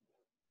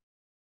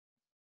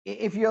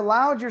 If you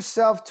allowed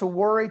yourself to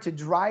worry to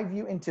drive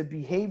you into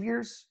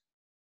behaviors,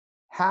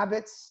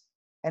 habits,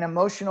 and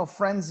emotional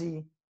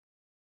frenzy,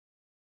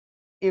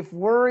 if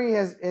worry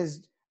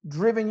has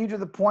driven you to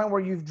the point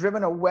where you've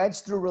driven a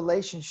wedge through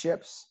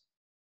relationships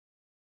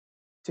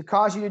to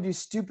cause you to do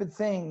stupid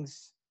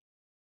things,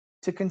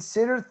 to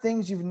consider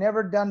things you've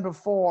never done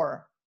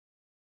before,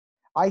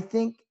 I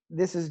think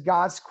this is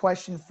God's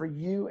question for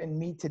you and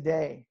me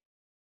today.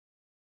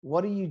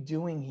 what are you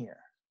doing here?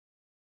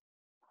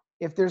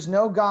 If there's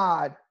no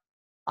God,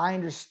 I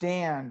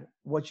understand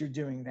what you're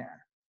doing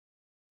there.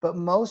 But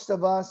most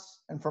of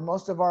us, and for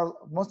most of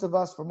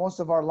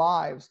our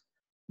lives,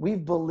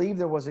 we've believed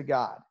there was a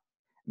God.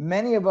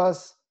 Many of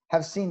us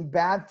have seen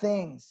bad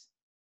things,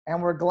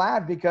 and we're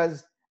glad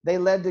because they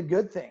led to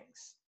good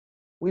things.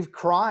 We've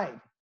cried,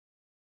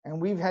 and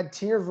we've had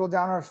tears roll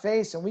down our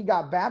face, and we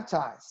got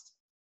baptized.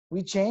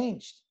 We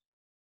changed.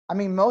 I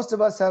mean, most of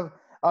us have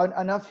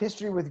enough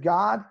history with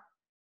God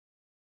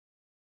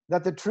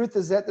that the truth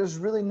is that there's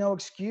really no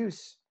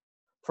excuse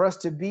for us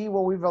to be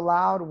where we've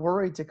allowed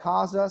worry to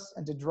cause us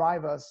and to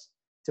drive us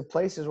to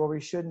places where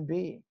we shouldn't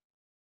be.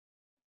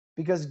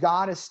 Because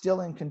God is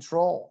still in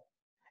control,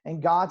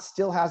 and God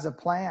still has a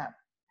plan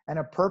and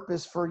a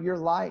purpose for your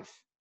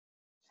life.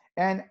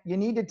 And you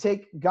need to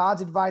take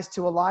God's advice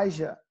to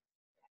Elijah,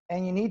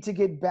 and you need to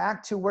get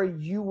back to where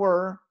you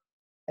were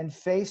and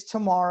face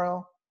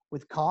tomorrow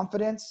with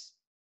confidence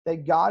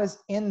that God is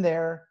in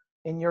there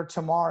in your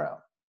tomorrow.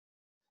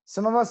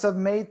 Some of us have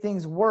made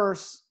things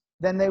worse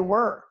than they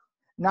were.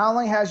 Not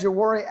only has your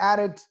worry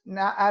added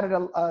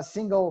a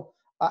single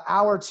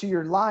hour to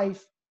your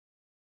life,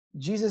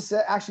 Jesus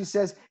actually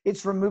says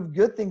it's removed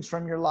good things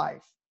from your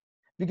life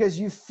because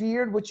you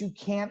feared what you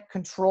can't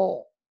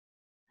control.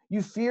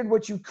 You feared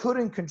what you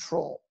couldn't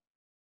control,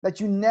 that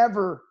you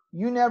never,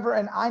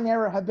 and I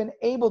never have been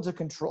able to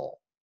control.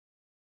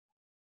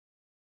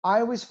 I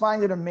always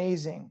find it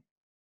amazing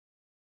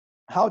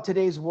how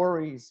today's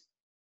worries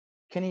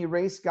can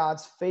erase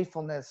God's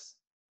faithfulness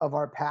of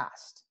our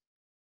past.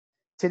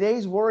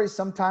 Today's worries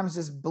sometimes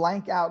just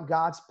blank out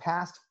God's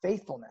past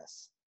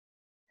faithfulness.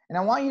 And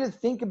I want you to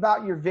think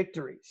about your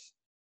victories.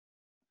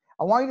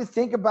 I want you to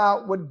think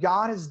about what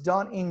God has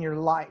done in your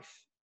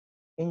life,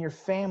 in your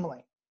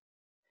family.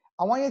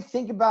 I want you to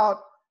think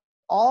about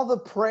all the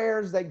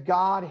prayers that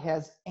God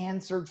has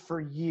answered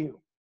for you.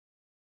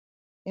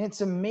 And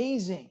it's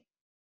amazing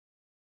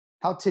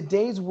how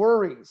today's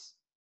worries,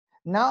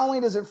 not only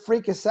does it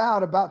freak us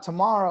out about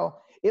tomorrow,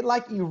 it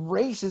like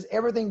erases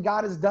everything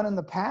God has done in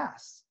the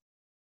past.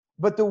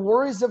 But the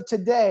worries of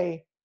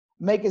today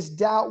make us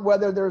doubt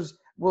whether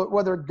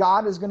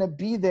God is going to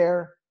be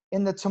there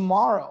in the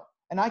tomorrow.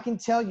 And I can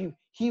tell you,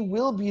 he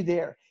will be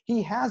there.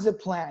 He has a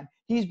plan.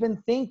 He's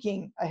been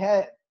thinking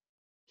ahead.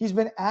 He's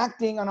been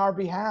acting on our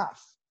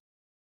behalf.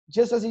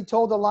 Just as he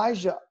told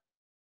Elijah,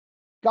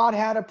 God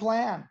had a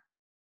plan.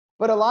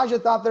 But Elijah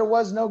thought there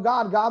was no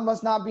God. God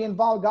must not be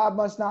involved. God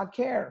must not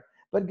care.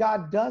 But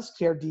God does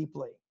care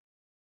deeply.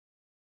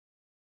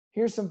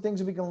 Here's some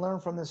things we can learn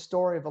from this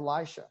story of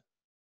Elisha.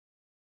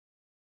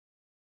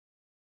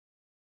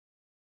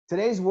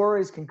 Today's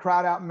worries can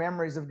crowd out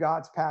memories of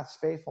God's past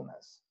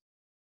faithfulness.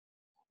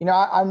 You know,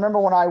 I remember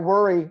when I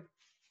worry,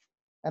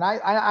 and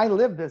I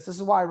live this. This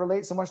is why I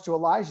relate so much to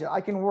Elijah.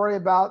 I can worry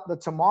about the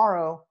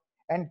tomorrow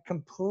and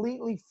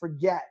completely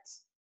forget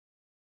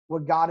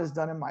what God has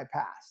done in my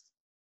past.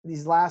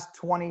 These last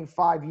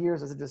 25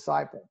 years as a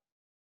disciple.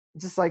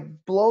 It just like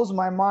blows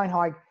my mind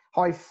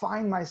how I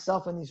find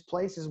myself in these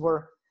places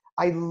where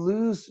I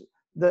lose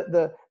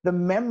the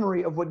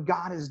memory of what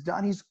God has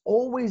done. He's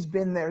always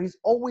been there. He's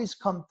always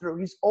come through.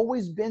 He's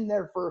always been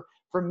there for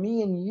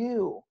me and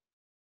you.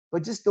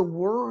 But just the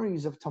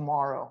worries of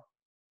tomorrow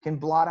can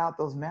blot out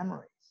those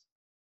memories.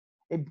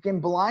 It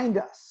can blind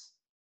us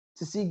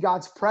to see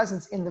God's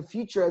presence in the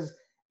future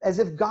as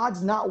if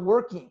God's not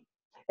working,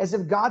 as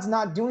if God's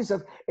not doing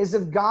stuff, as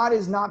if God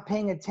is not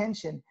paying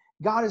attention.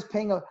 God is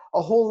paying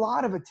a whole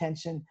lot of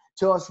attention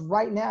to us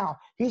right now.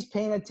 He's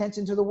paying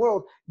attention to the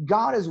world.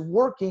 God is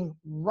working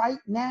right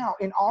now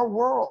in our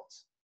world.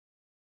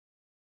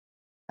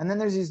 And then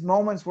there's these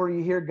moments where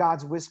you hear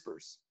God's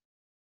whispers.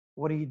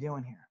 What are you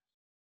doing here?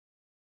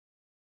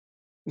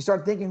 You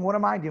start thinking, what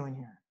am I doing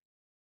here?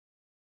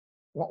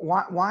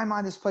 Why am I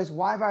in this place?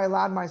 Why have I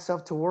allowed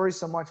myself to worry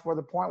so much for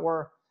the point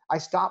where I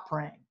stop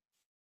praying?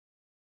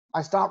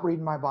 I stop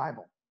reading my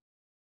Bible.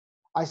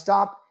 I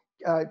stop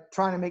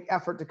trying to make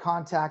effort to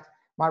contact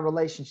my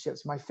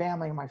relationships, my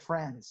family, and my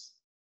friends.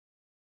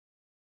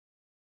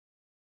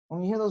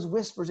 When you hear those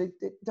whispers, it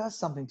does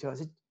something to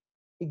us.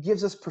 It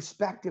gives us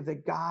perspective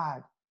that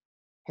God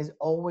has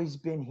always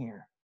been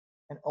here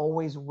and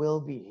always will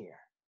be here.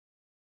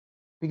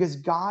 Because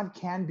God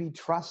can be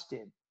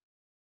trusted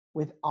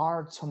with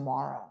our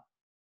tomorrow.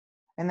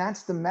 And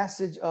that's the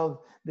message of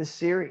this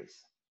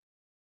series.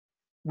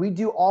 We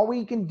do all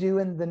we can do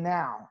in the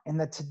now, in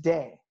the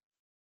today,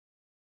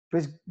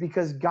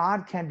 because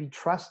God can be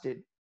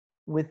trusted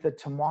with the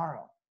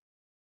tomorrow.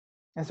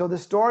 And so the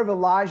story of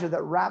Elijah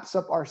that wraps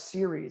up our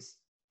series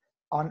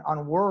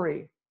on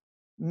worry,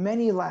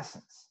 many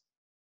lessons.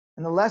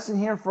 And the lesson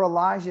here for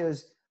Elijah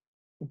is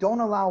don't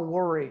allow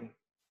worry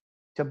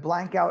to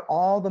blank out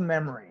all the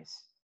memories,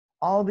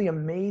 all the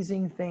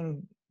amazing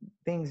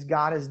things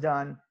God has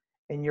done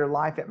in your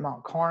life at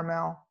Mount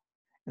Carmel,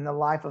 in the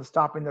life of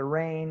stopping the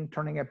rain,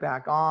 turning it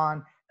back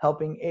on,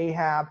 helping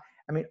Ahab.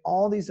 I mean,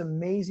 all these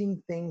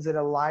amazing things that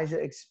Elijah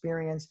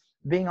experienced,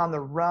 being on the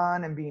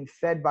run and being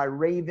fed by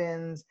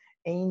ravens,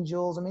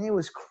 angels. I mean, it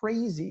was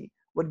crazy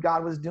what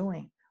God was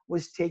doing,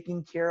 was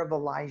taking care of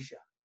Elijah.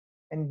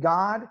 And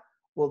God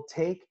will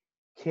take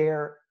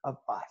care of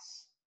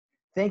us.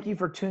 Thank you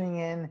for tuning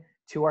in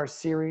to our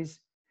series.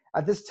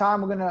 At this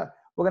time,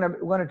 we're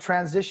gonna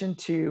transition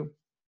to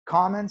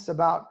comments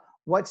about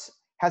what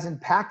has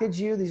impacted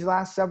you these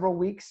last several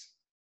weeks.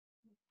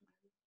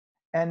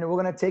 And we're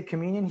gonna take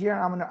communion here,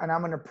 and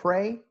I'm gonna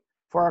pray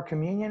for our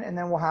communion, and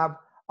then we'll have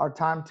our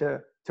time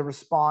to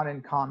respond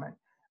and comment.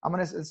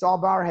 Let's all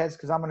bow our heads,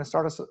 because I'm gonna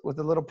start us with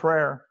a little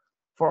prayer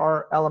for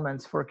our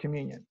elements for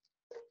communion.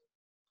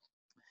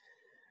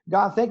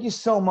 God, thank you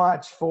so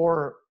much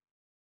for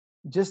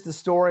just the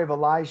story of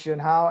Elisha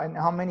and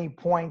how many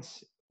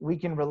points we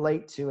can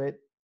relate to it,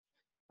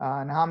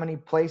 and how many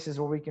places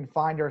where we can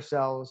find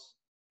ourselves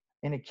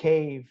in a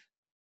cave,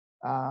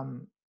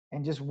 and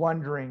just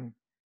wondering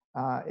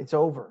it's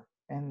over,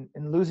 and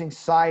losing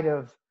sight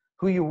of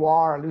who you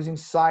are, losing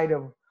sight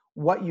of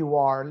what you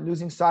are,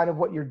 losing sight of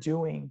what you're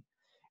doing.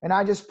 And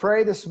I just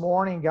pray this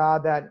morning,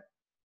 God, that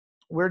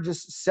we're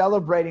just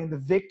celebrating the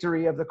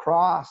victory of the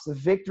cross, the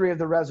victory of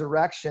the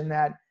resurrection,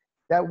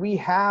 that we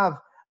have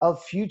a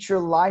future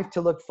life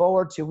to look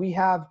forward to. We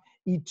have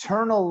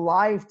eternal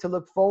life to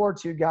look forward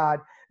to, God.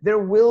 There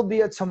will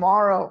be a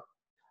tomorrow.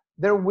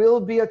 There will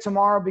be a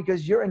tomorrow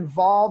because you're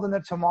involved in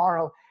the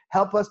tomorrow.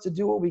 Help us to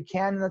do what we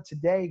can in the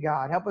today,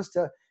 God. Help us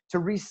to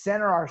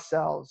recenter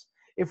ourselves.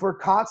 If we're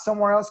caught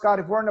somewhere else, God,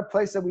 if we're in a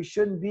place that we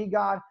shouldn't be,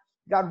 God,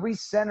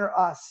 recenter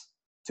us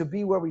to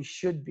be where we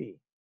should be.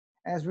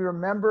 As we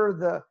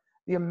remember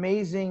the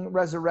amazing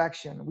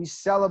resurrection, we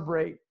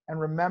celebrate and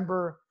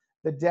remember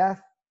the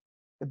death,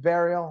 the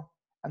burial,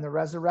 and the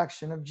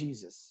resurrection of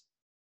Jesus.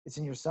 It's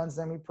in your Son's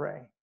name we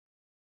pray.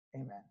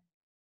 Amen.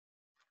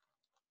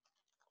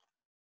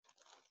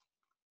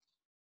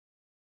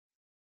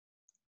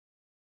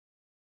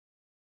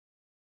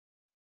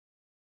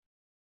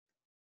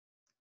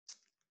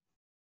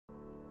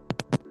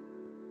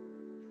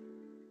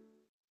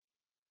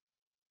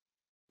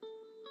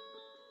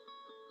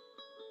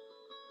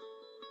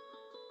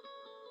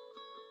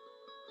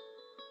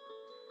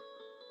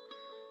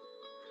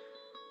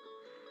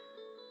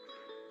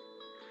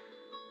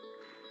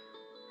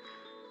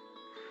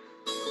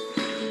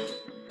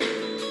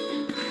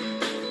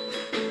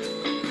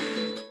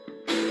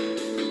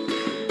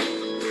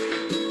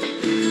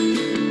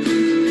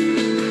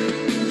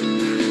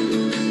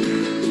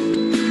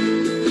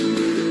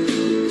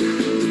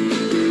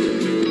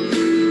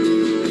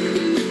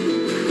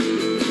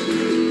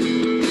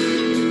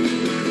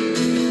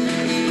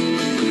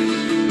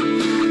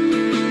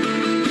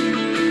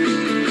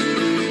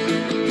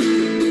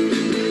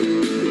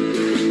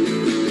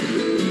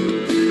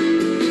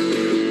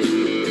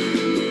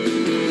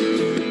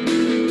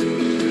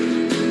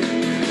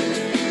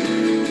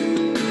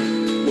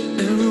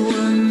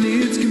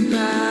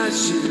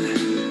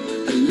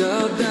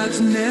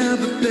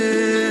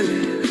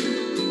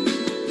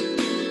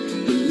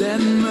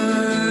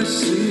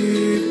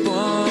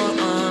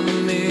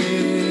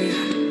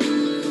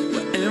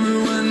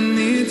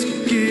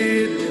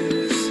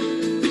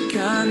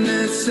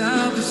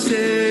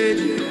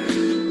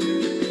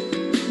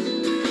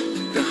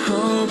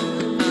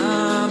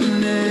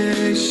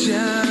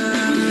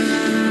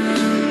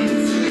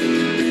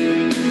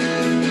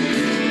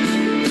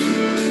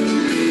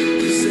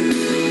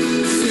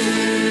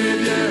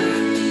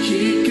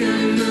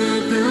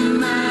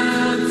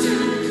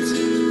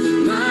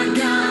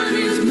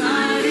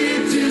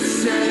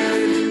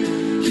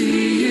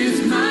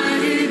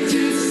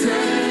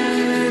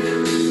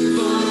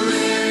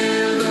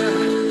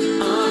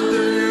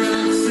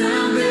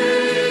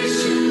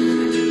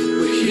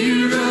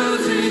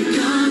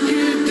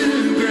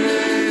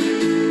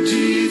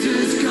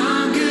 Jesus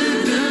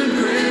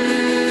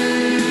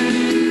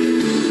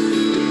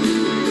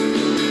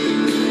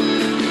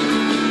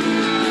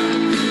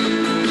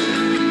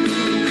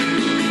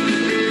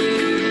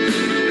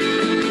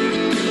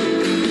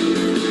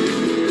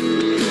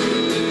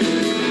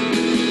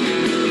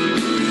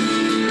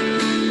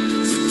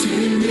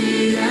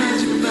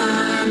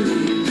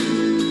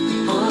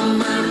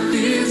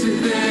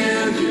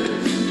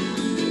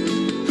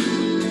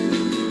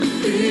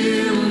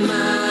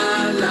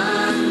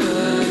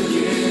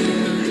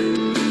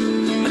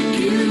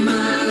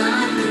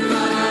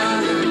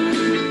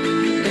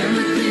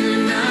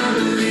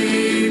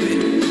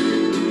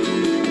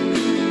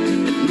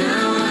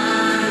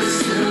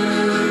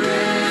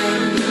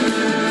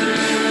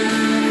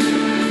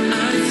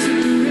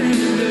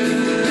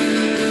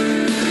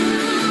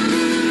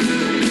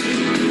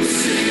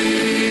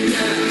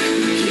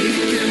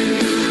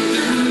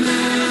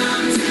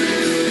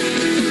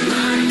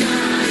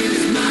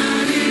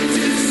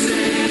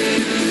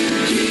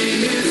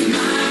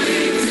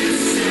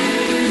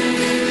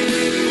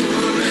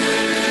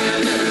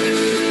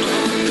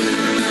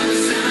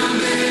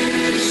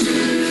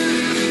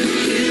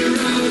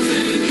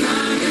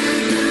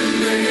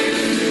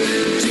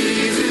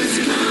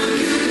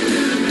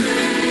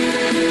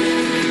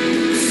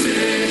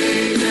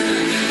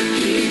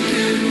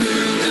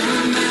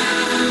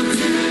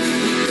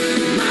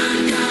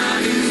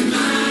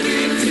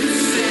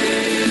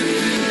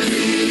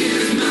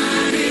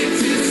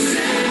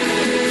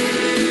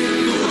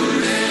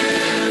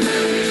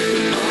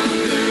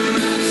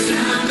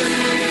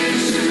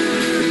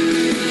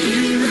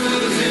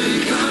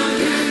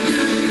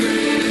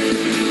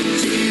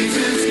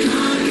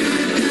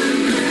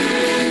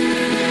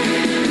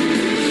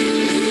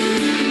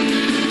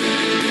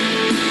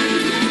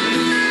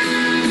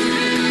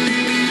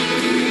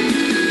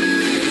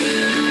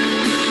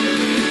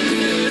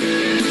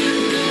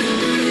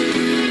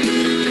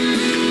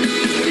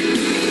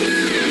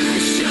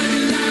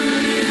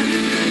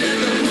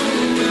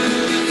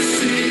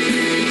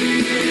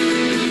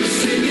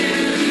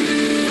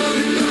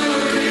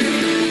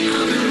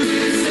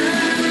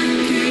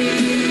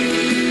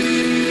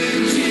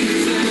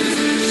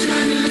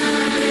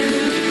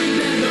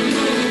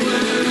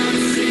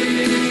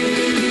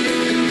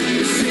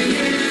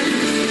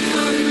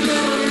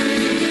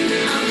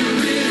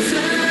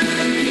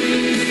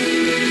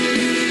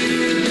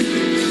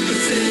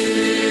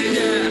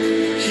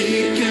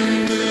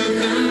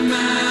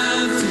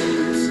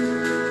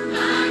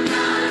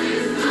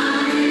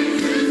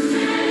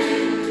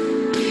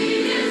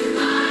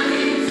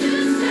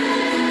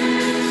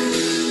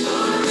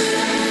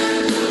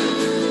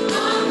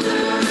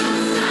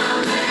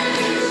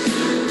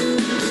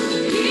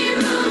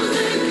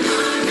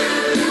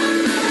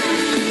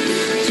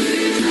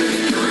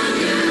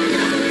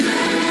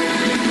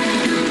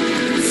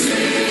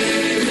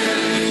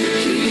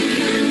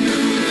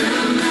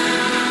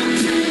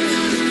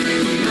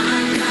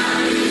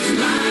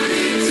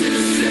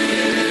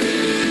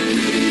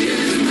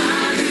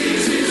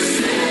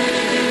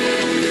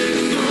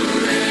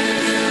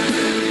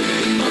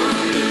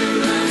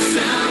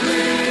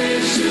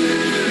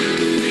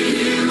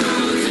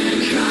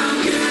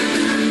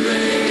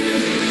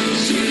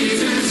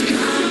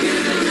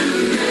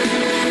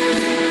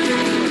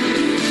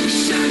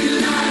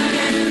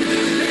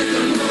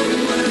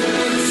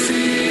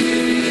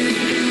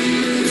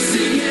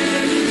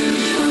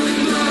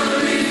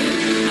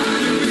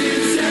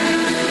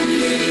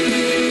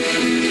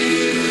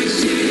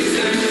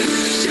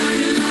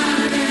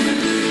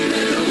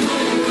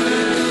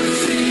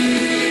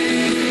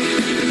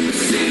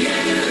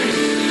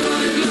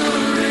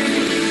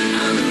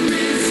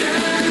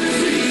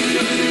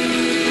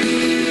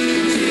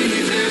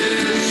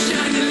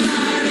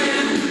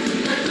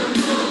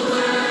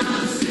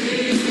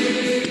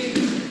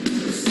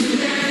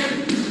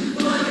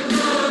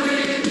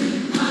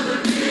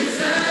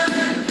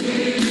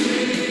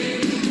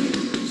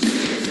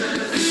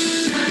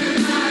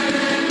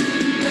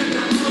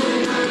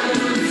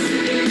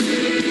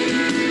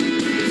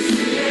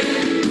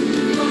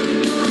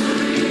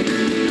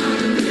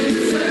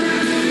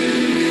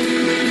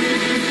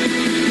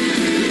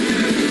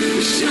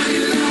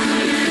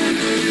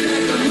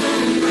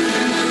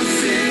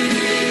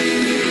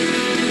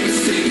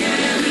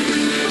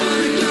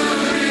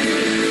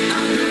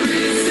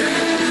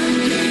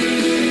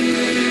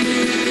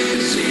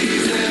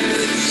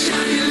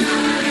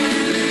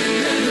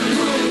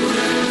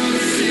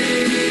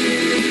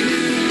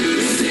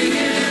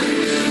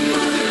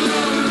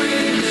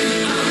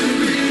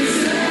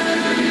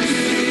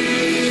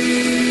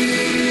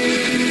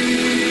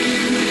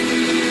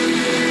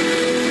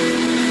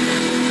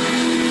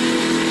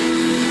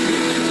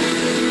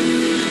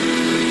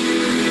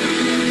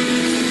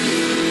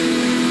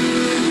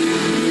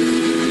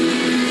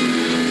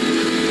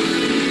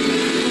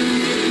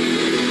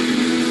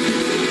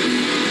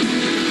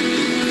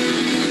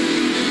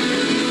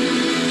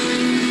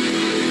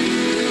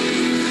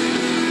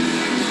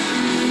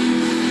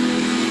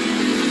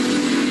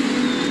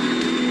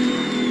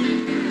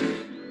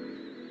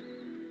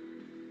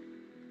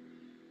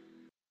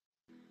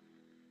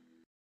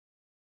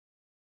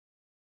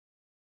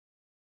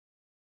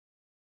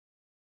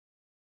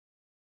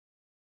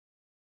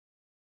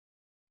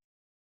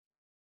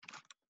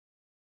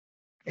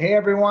Hey,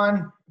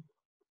 everyone.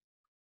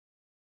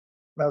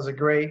 That was a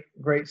great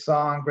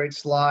song, great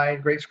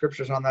slide, great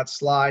scriptures on that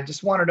slide.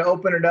 Just wanted to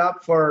open it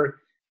up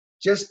for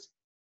just,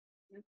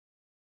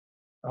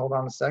 hold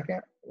on a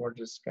second. We're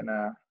just going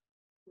to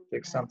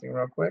fix something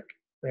real quick.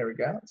 There we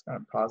go. It's going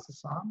to pause the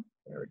song.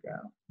 There we go.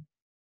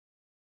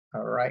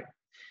 All right.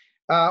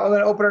 I'm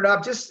going to open it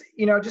up just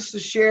to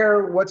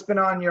share what's been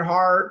on your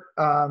heart.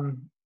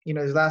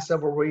 These last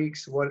several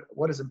weeks, what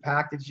has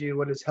impacted you,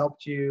 what has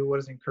helped you, what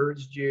has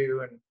encouraged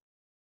you. And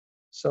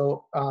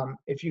so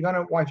if you're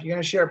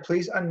gonna share,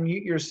 please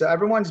unmute yourself.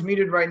 Everyone's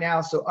muted right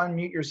now, so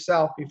unmute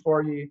yourself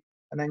before you,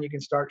 and then you can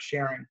start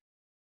sharing.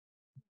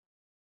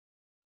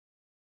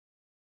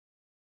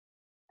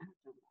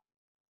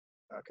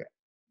 Okay,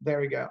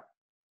 there we go.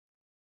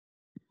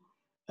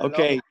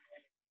 Okay,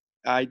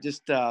 I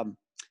just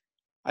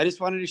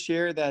wanted to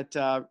share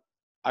that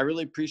I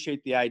really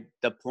appreciate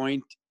the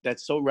point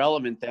that's so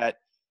relevant, that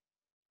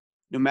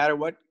no matter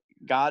what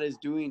God is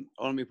doing,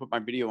 let me put my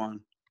video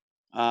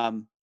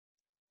on.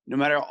 No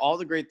matter all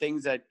the great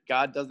things that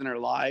God does in our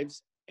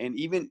lives, and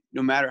even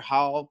no matter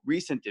how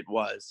recent it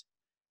was,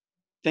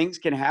 things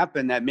can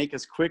happen that make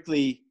us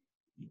quickly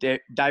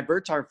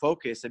diverts our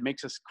focus. It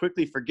makes us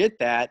quickly forget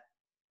that,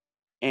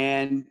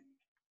 and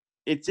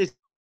it's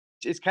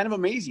kind of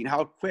amazing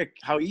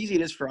how easy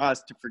it is for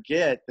us to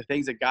forget the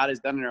things that God has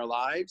done in our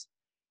lives,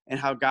 and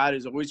how God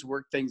has always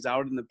worked things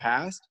out in the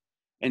past,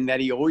 and that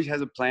he always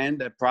has a plan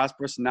that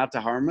prospers and not to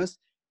harm us.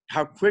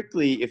 How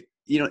quickly,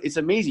 it's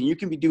amazing. You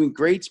can be doing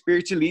great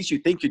spiritually. At least you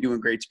think you're doing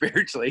great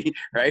spiritually,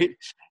 right?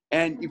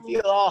 And you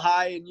feel all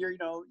high, and you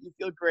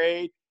feel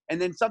great.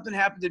 And then something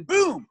happens, and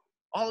boom,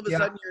 all of a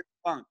sudden you're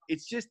funk.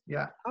 It's just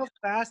how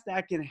fast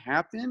that can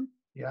happen.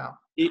 Yeah.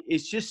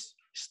 It's just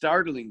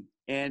startling.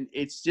 And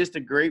it's just a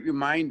great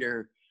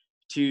reminder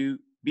to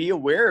be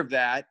aware of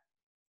that,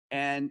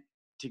 and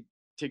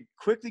to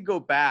quickly go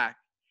back,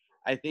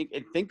 I think,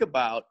 and think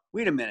about,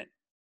 wait a minute,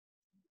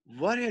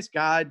 what has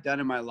God done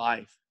in my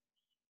life?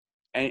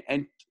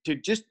 And to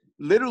just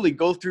literally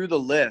go through the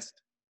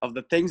list of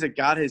the things that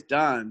God has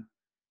done.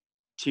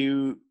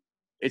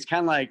 It's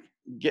kind of like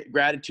get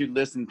gratitude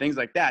lists and things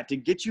like that, to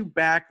get you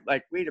back,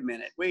 like, wait a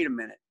minute,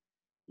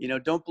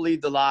 don't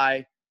believe the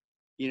lie,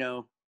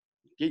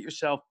 get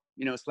yourself,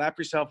 slap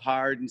yourself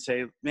hard and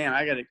say, man,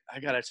 I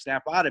gotta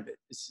snap out of it.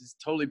 This is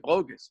totally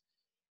bogus.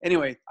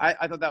 Anyway,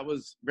 I thought that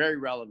was very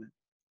relevant.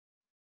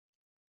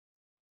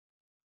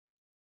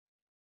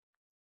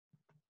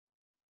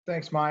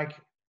 Thanks, Mike.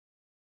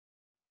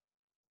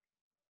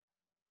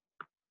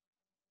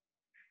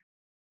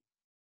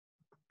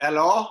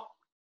 Hello?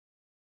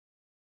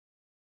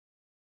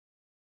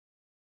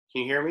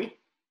 Can you hear me?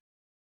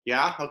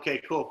 Yeah?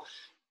 Okay, cool.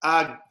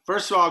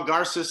 First of all,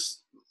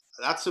 Garces,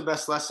 that's the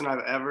best lesson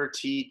I've ever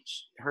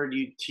heard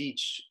you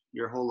teach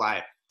your whole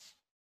life.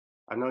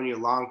 I've known you a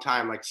long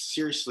time. Like,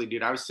 seriously,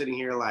 dude, I was sitting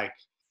here like,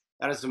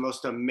 that is the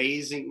most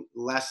amazing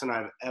lesson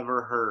I've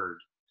ever heard.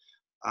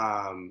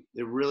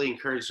 It really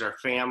encouraged our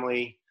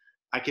family.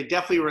 I could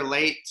definitely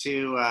relate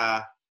to,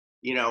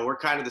 we're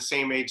kind of the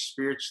same age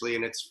spiritually,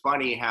 and it's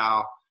funny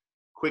how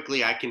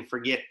quickly I can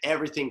forget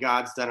everything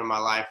God's done in my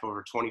life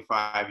over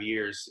 25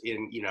 years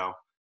in,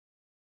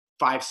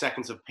 5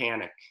 seconds of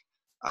panic.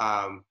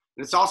 And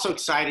it's also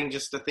exciting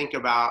just to think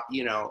about,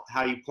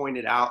 how you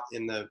pointed out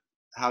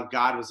how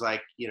God was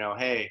like,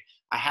 hey,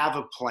 I have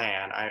a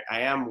plan.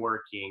 I am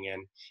working.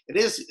 And it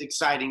is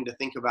exciting to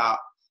think about,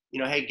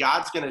 hey,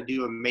 God's going to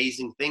do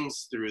amazing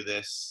things through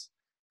this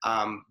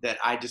that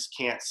I just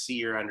can't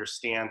see or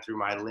understand through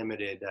my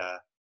limited,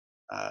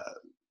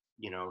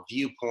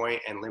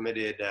 viewpoint and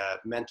limited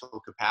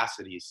mental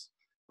capacities.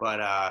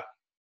 But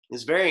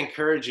it's very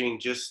encouraging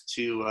just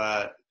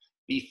to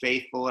be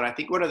faithful. And I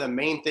think one of the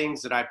main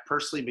things that I've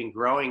personally been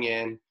growing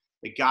in,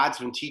 that God's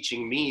been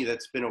teaching me,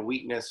 that's been a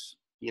weakness,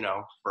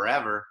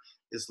 forever,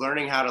 is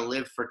learning how to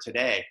live for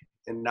today,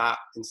 and not,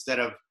 instead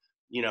of,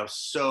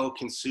 so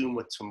consumed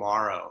with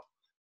tomorrow.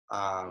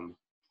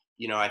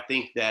 I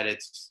think that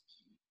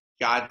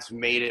God's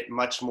made it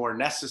much more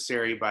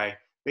necessary by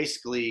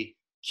basically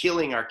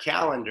killing our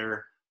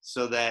calendar,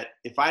 so that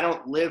if I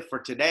don't live for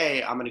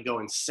today, I'm going to go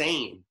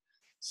insane.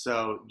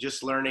 So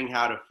just learning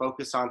how to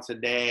focus on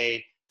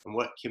today and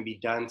what can be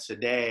done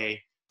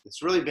today,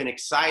 it's really been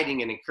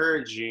exciting and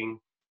encouraging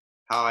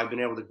how I've been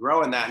able to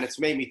grow in that. And it's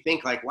made me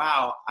think like,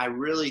 wow, I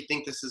really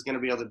think this is going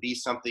to be able to be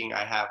something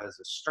I have as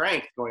a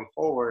strength going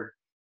forward,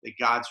 that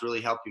God's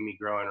really helping me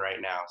grow in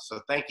right now. So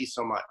thank you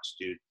so much,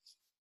 dude.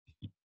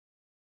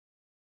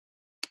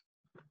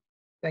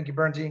 Thank you,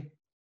 Bernsey.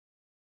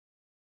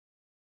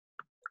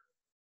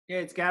 Yeah,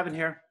 it's Gavin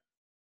here.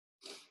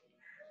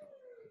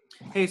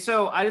 Hey,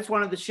 so I just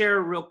wanted to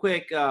share real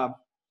quick.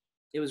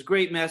 It was a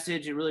great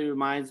message. It really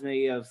reminds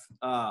me of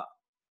how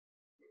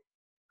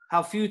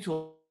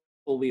futile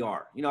we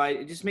are.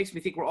 It just makes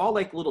me think we're all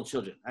like little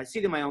children. I see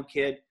it in my own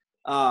kid.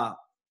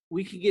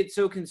 We can get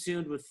so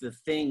consumed with the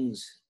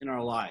things in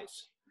our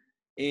lives,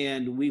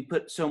 and we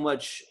put so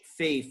much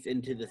faith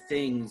into the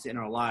things in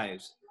our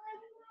lives.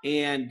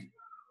 And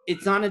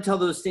it's not until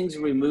those things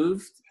are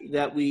removed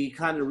that we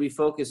kind of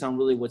refocus on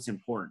really what's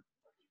important.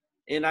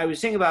 And I was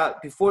saying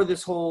about before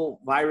this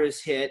whole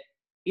virus hit,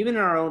 even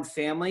in our own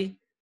family,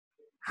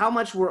 how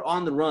much we're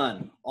on the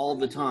run all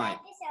the time,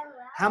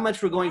 how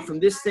much we're going from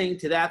this thing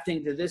to that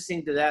thing to this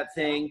thing to that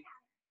thing.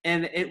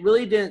 And it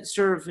really didn't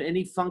serve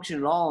any function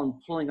at all in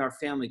pulling our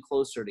family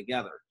closer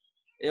together.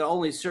 It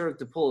only served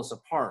to pull us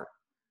apart.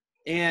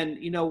 And,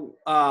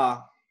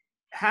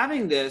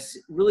 having this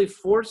really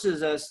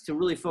forces us to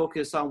really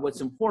focus on what's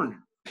important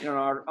in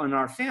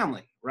our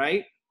family,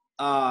 right?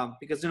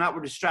 Because we're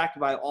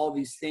distracted by all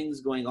these things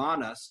going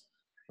on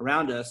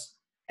around us.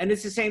 And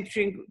it's the same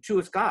thing true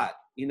with God.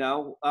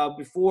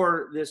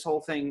 Before this whole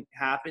thing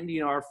happened,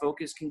 our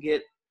focus can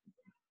get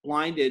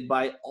blinded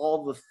by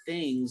all the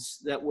things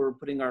that we're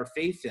putting our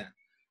faith in.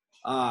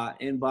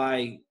 And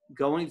by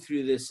going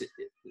through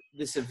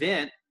this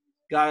event,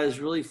 God is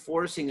really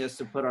forcing us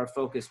to put our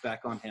focus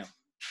back on him.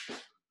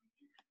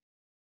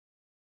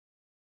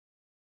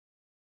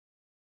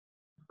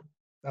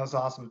 That was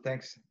awesome.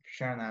 Thanks for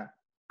sharing that.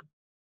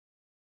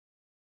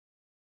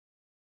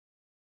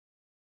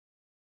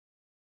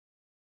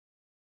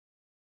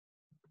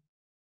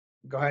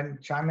 Go ahead and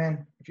chime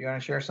in if you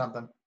want to share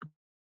something.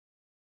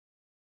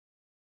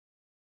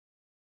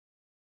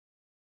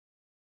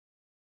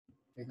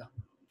 There you go.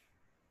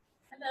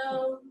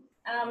 Hello.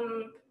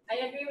 I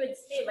agree with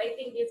Steve. I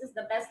think this is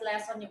the best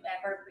lesson you've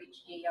ever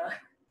preached, Gio.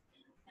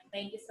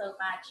 Thank you so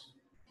much.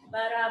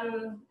 But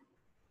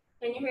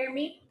can you hear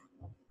me?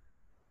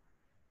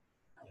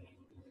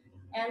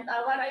 And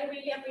what I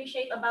really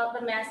appreciate about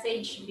the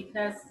message,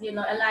 because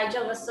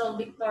Elijah was so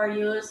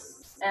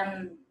victorious,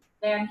 and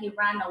then he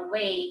ran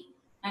away,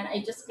 and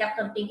I just kept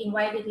on thinking,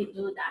 why did he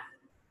do that?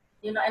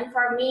 And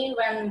for me,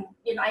 when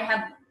I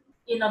have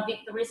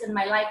victories in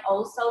my life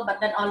also, but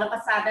then all of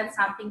a sudden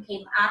something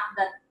came up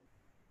that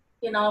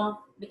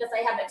because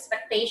I have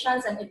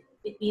expectations and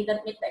it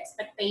didn't meet the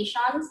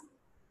expectations,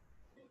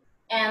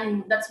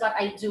 and that's what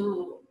I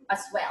do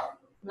as well,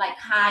 like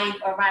hide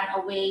or run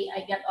away. I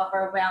get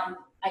overwhelmed.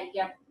 I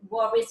get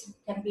worries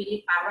can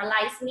really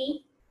paralyze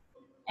me.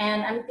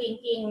 And I'm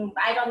thinking,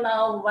 I don't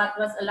know what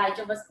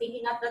Elijah was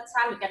thinking at that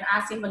time. We can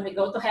ask him when we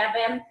go to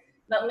heaven,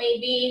 but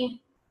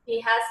maybe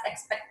he has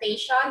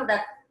expectation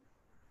that,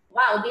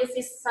 wow, this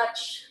is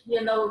such,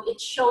 it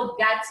showed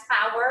God's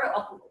power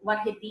of what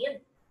he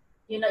did.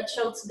 It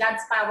shows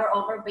God's power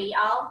over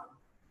Baal.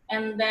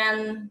 And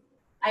then,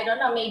 I don't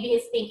know, maybe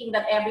he's thinking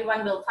that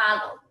everyone will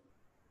follow,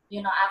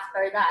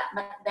 after that,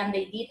 but then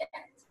they didn't.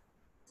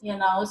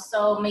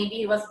 So maybe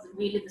he was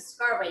really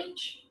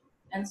discouraged,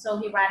 and so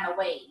he ran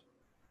away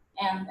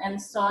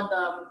and saw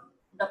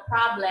the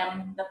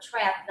problem, the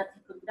threat that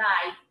he could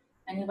die,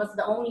 and he was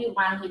the only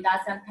one. He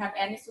doesn't have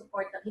any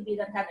support. That he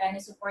didn't have any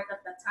support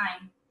at the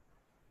time,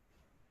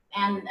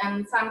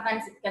 and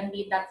sometimes it can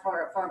be that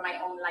for my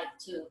own life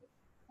too,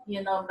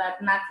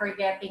 but not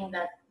forgetting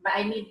that. But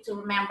I need to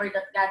remember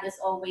that God is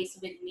always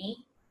with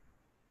me,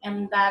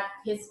 and that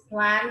His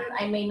plan,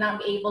 I may not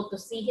be able to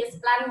see His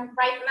plan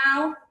right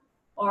now,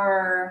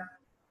 or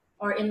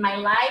in my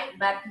life,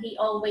 but He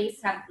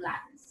always has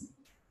plans,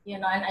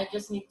 and I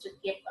just need to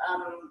keep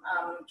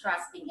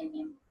trusting in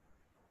Him.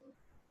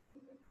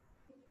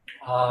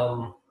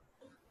 I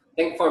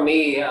think for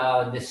me,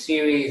 the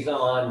series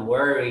on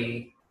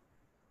worry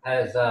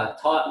has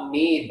taught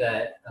me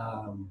that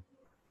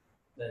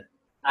that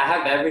I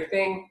have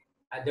everything.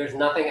 There's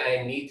nothing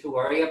I need to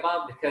worry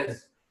about,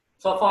 because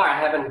so far I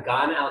haven't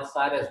gone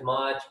outside as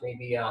much,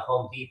 maybe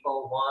Home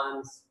Depot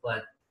once,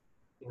 but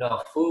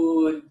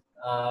food,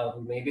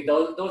 maybe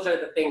those are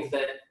the things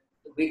that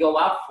we go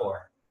out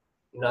for.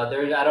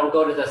 I don't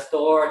go to the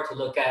store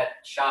to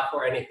shop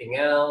for anything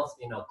else,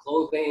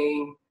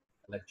 clothing,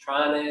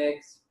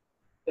 electronics.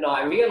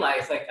 I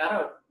realize I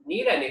don't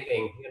need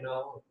anything,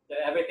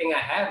 everything I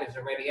have is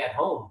already at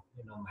home,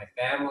 my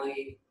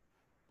family,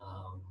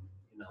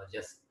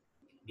 just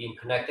being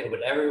connected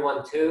with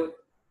everyone too.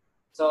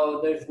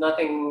 So there's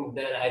nothing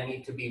that I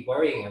need to be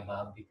worrying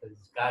about, because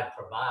God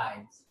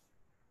provides.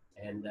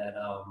 And that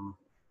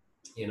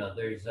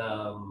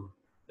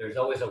there's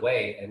always a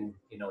way, and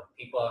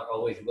people are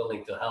always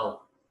willing to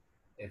help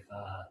if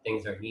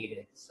things are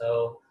needed.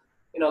 So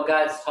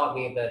God's taught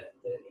me that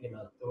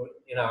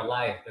in our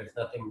life there's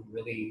nothing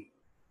really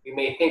we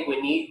may think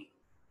we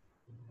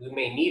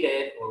may need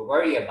it or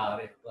worry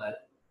about it,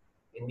 but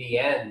in the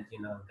end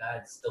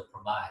God still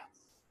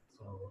provides.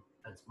 So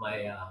that's what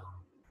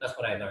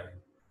I learned.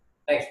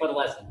 Thanks for the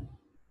lesson.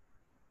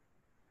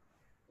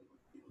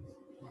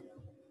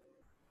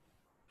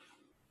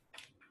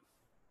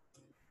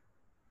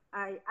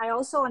 I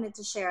also wanted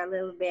to share a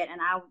little bit,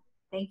 and I'll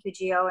thank you,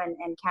 Gio and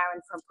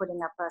Karen, for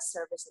putting up a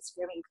service. It's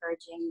very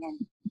encouraging.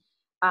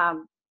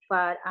 And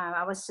but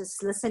I was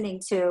just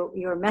listening to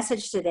your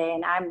message today,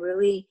 and I'm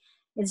really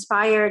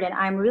inspired, and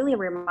I'm really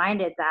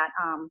reminded that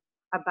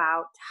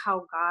about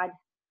how God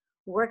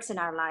works in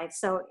our lives.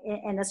 So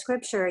in the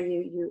scripture,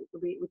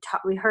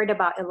 we heard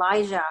about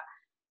Elijah,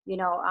 in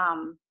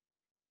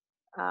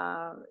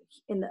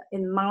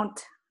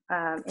Mount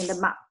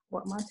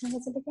what mountain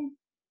was it again?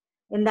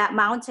 in that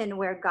mountain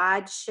where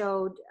God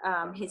showed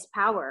his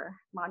power,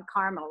 Mount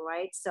Carmel,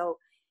 right? So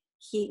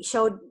he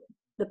showed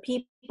the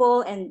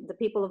people and the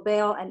people of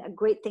Baal, and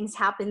great things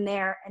happened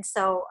there. And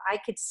so I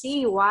could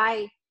see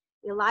why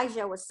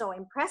Elijah was so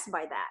impressed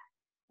by that.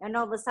 And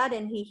all of a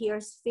sudden he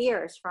hears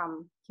fears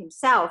from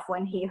himself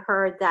when he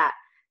heard that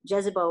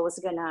Jezebel was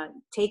gonna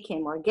take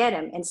him or get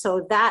him. And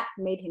so that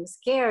made him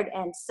scared.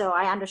 And so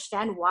I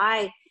understand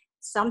why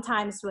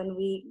sometimes when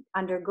we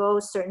undergo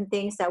certain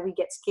things that we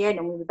get scared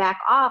and we back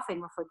off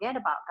and we forget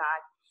about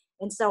God.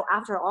 And so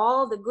after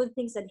all the good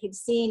things that he'd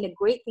seen, the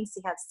great things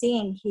he had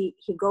seen, he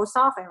goes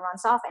off and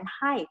runs off and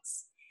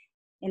hides.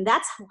 And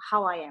that's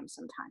how I am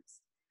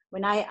sometimes.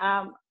 When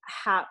I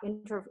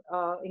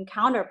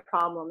encounter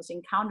problems,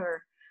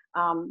 encounter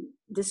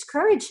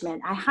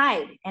discouragement, I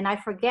hide and I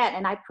forget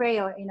and I pray,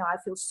 or, I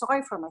feel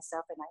sorry for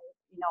myself, and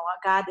oh,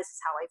 God, this is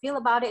how I feel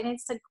about it. And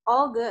it's like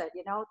all good,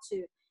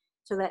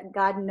 to let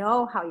God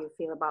know how you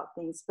feel about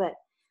things. But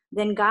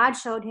then God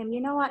showed him,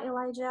 you know what,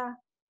 Elijah,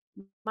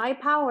 my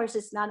powers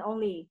is not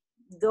only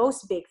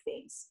those big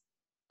things,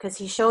 because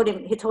he told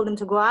him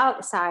to go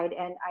outside.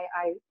 And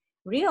I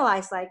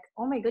realized, like,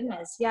 oh my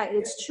goodness, yeah,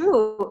 it's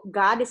true.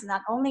 God is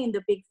not only in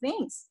the big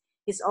things,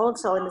 he's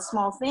also in the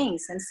small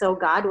things. And so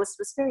God was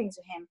whispering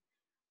to him,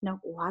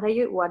 what are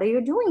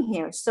you doing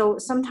here? So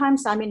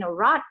sometimes I'm in a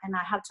rut and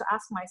I have to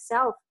ask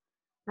myself,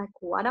 like,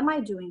 what am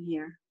I doing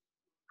here?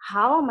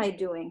 How am I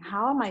doing?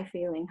 How am I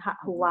feeling?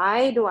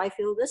 Why do I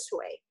feel this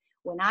way?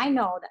 When I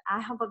know that I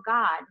have a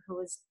God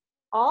who is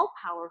all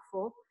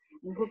powerful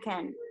and who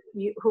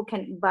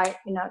can by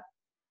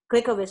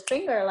click of his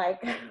finger, like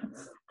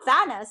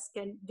Thanos,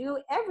 can do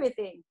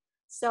everything.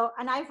 So,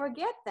 and I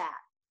forget that.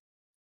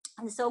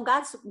 And so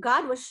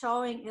God was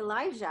showing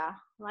Elijah,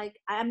 like,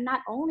 I'm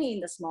not only in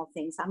the small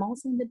things, I'm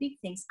also in the big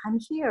things. I'm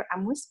here.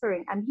 I'm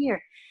whispering. I'm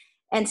here.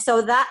 And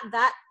so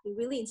that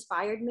really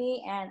inspired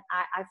me. And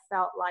I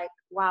felt like,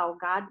 wow,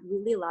 God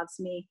really loves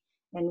me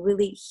and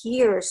really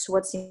hears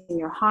what's in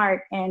your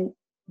heart. And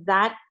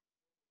that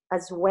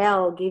as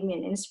well gave me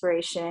an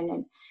inspiration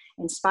and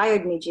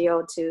inspired me,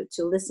 Gio,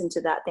 to listen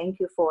to that. Thank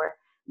you for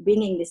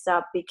bringing this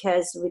up,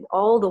 because with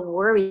all the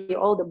worry,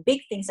 all the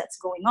big things that's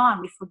going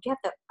on, we forget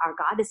that our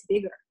God is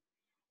bigger.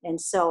 And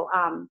so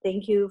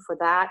thank you for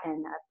that.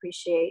 And I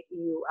appreciate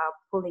you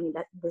pulling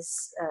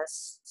this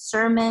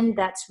sermon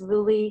that's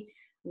really,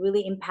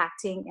 really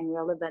impacting and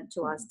relevant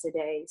to us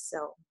today.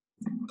 So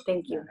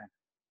thank you.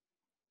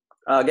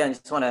 Again,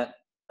 just want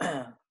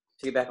to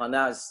piggyback on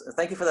that.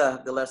 Thank you for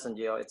the lesson,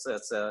 Gio.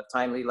 It's a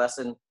timely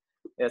lesson.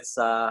 It's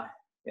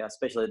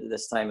especially at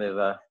this time of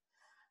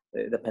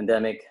the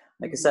pandemic.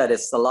 Like I said,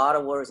 it's a lot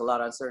of worries, a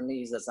lot of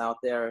uncertainties that's out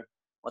there.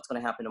 What's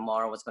going to happen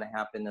tomorrow? What's going to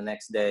happen the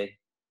next day,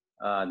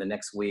 the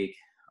next week?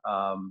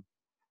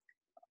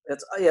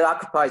 It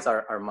occupies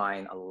our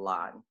mind a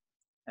lot,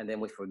 and then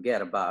we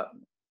forget about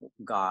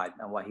God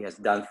and what He has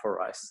done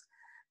for us.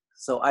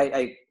 So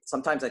I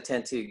sometimes I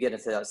tend to get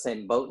into that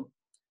same boat,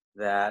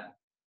 that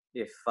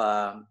if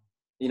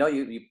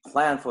you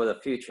plan for the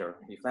future,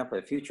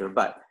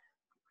 but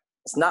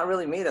it's not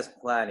really me that's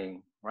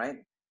planning,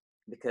 right?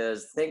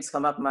 Because things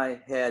come up in my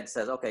head,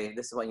 says, okay,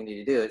 this is what you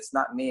need to do. It's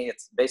not me.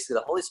 It's basically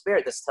the Holy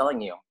Spirit that's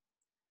telling you.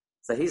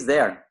 So He's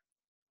there.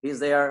 He's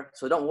there.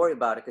 So don't worry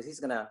about it, because He's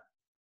going to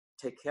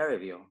take care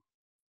of you.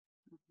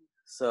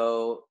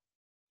 So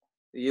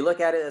you look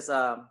at it as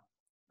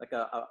like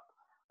a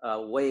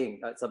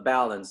weighing. It's a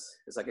balance.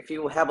 It's like if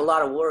you have a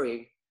lot of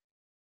worry,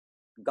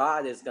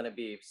 God is going to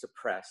be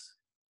suppressed.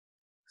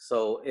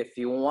 So if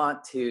you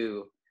want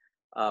to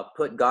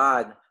put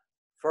God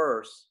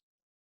first,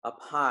 up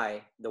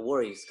high, the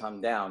worries come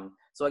down.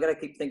 So I got to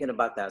keep thinking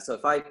about that. So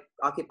if I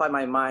occupy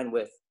my mind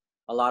with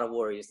a lot of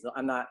worries,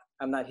 I'm not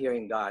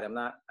hearing God.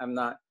 I'm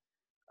not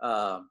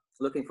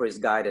looking for His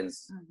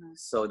guidance. Mm-hmm.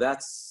 So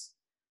that's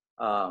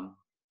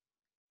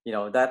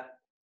that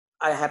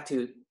I have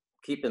to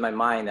keep in my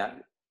mind,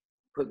 that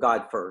put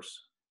God first,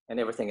 and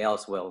everything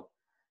else will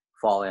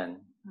fall in.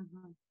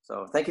 Mm-hmm.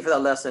 So thank you for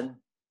that lesson.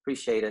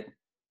 Appreciate it.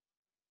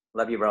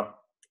 Love you, bro.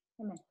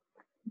 Amen.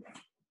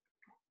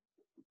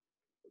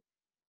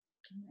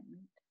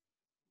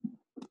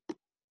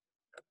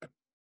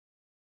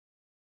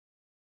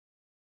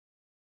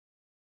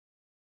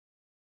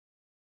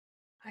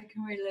 I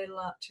can relate a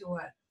lot to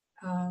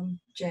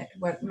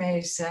what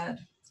May said.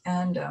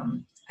 And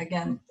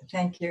again,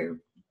 thank you,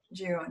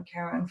 Gio and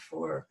Karen,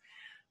 for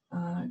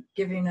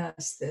giving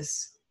us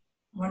this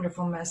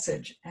wonderful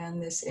message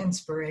and this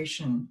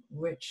inspiration,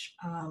 which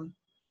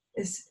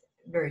is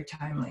very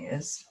timely,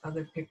 as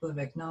other people have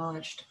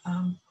acknowledged.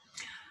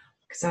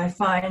 Because I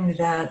find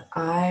that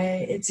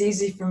it's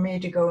easy for me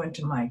to go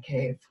into my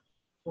cave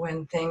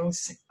when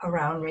things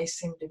around me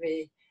seem to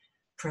be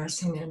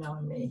pressing in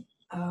on me.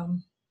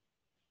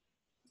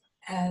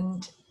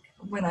 And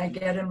when I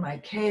get in my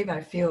cave,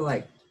 I feel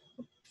like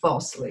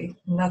falsely,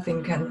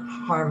 nothing can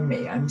harm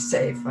me. I'm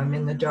safe. I'm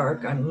in the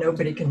dark.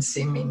 Nobody can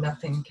see me.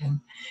 Nothing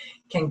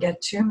can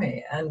get to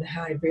me. And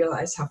I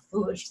realize how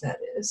foolish that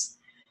is.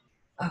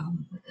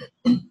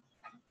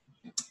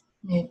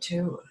 Need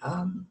to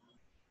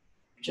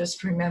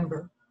just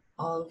remember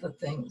all of the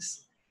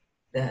things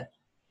that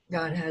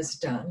God has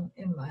done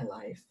in my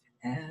life,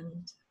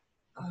 and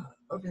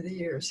over the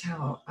years,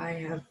 how I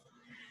have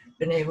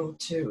been able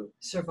to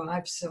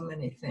survive so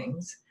many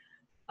things,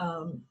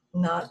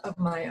 not of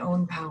my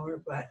own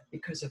power, but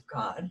because of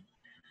God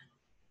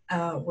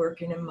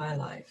working in my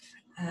life.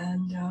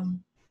 And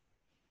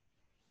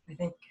I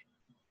think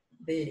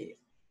the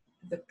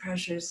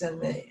pressures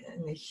and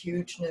the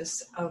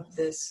hugeness of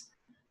this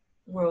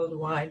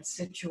worldwide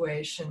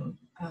situation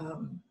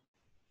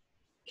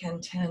can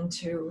tend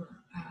to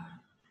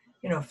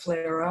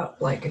flare up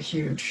like a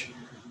huge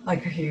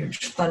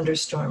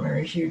thunderstorm or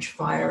a huge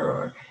fire,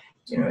 or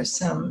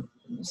some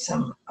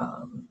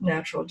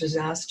natural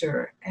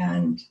disaster.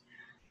 And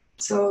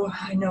so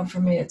I know for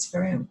me it's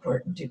very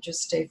important to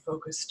just stay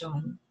focused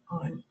on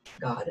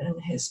God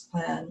and his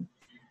plan,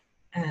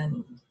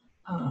 and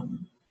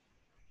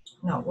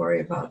not worry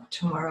about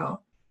tomorrow,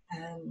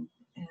 and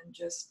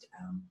just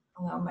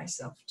allow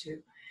myself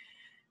to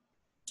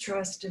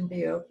trust and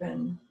be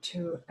open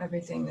to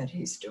everything that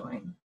he's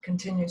doing,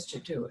 continues to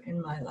do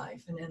in my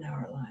life and in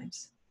our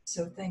lives.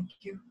 So thank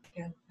you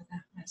again for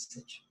that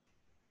message.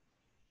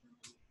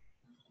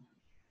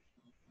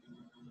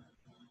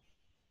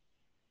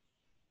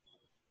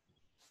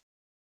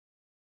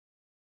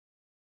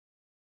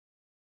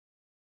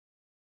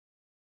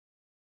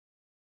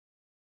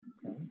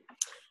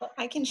 Well,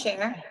 I can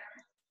share.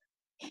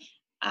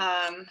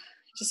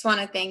 Just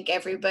want to thank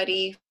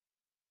everybody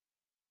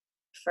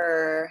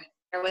for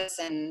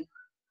in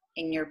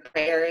your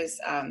prayers.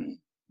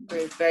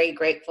 We're very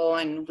grateful,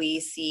 and we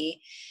see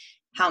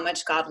how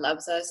much God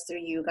loves us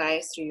through you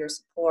guys, through your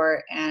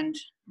support, and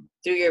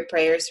through your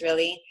prayers,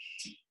 really.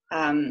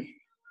 And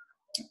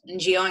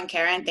Gio and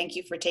Karen, thank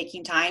you for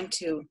taking time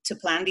to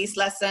plan these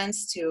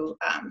lessons, to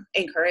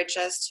encourage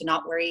us to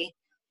not worry.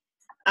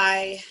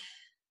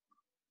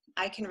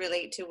 I can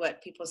relate to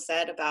what people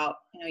said about,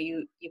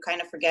 you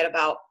kind of forget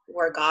about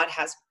where God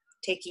has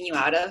taken you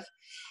out of.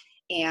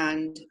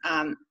 And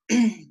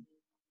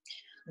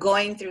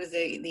going through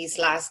these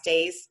last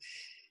days,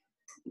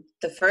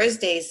 the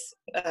first days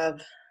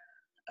of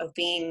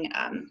being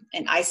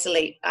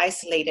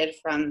isolated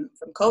from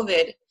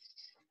COVID,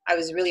 I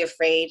was really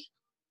afraid.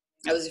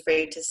 I was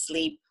afraid to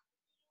sleep.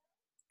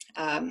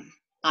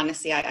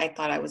 Honestly, I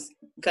thought I was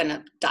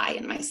gonna die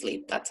in my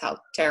sleep. That's how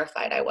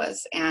terrified I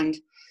was. And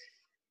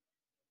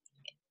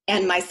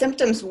my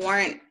symptoms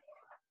weren't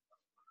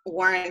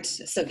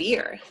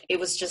severe. It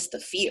was just the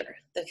fear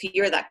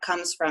that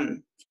comes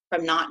from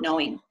not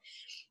knowing.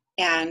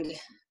 And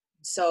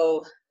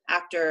so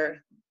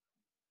after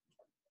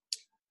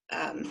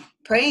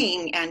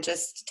praying and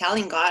just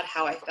telling God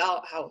how I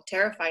felt, how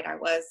terrified I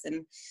was,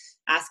 and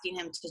asking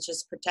him to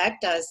just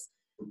protect us,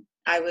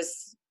 I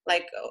was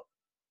like,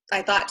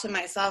 I thought to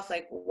myself,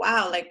 like,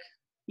 wow, like,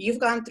 you've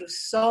gone through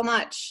so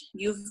much.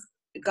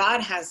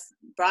 God has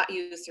brought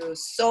you through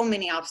so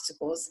many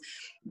obstacles,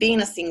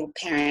 being a single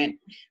parent,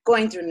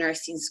 going through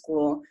nursing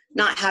school,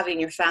 not having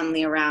your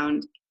family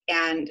around,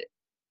 and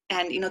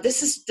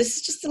this is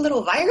just a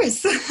little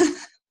virus.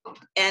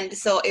 And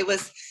so it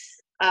was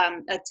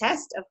a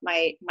test of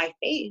my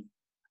faith.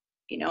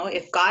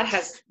 If God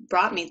has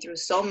brought me through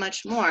so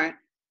much more,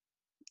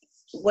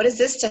 what is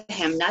this to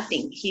him?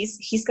 Nothing.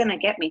 He's gonna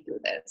get me through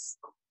this.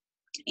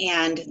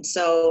 And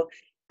so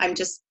I'm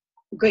just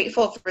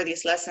grateful for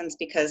these lessons,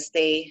 because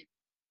they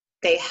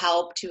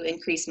help to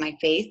increase my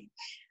faith,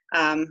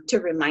 to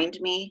remind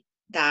me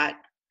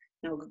that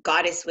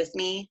God is with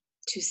me,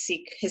 to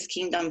seek his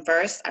kingdom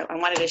first. I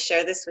wanted to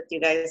share this with you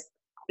guys.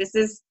 This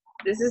is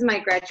my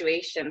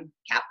graduation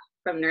cap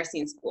from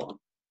nursing school,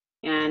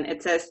 and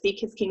it says, "Seek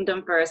his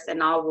kingdom first,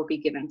 and all will be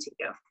given to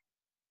you."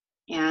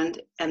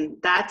 And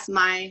that's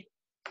my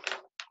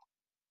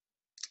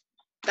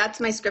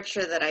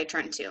scripture that I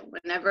turn to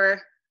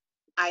whenever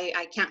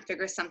I can't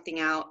figure something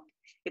out.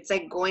 It's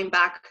like going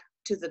back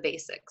to the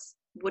basics.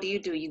 What do?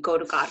 You go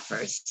to God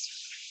first.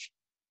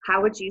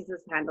 How would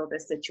Jesus handle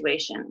this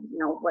situation?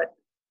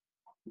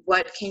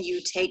 What can you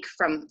take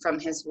from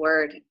his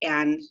word?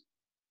 And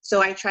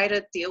so I try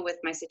to deal with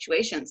my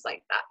situations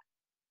like that,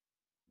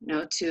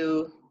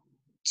 to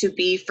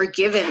be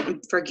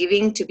forgiving,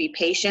 to be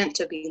patient,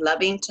 to be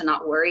loving, to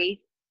not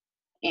worry.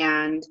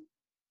 And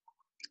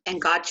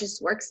God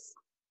just works.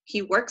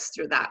 He works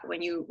through that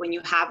when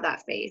you have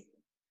that faith.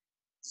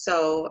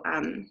 So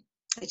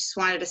I just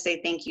wanted to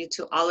say thank you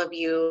to all of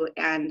you.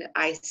 And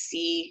I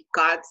see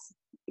God's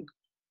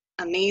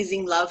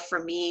amazing love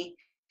for me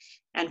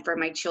and for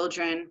my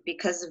children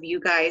because of you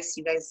guys.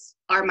 You guys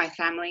are my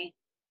family.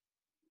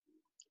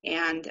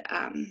 And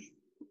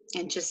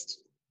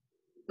just,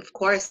 of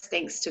course,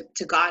 thanks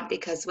to God,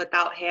 because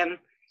without him,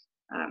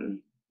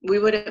 we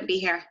wouldn't be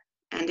here.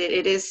 And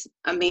it is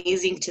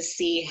amazing to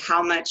see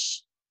how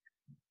much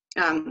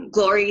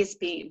glory is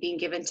being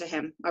given to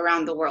him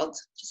around the world.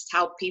 Just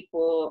how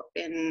people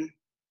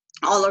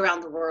all around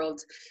the world,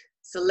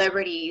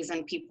 celebrities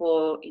and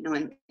people,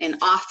 in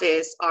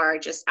office, are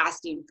just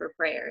asking for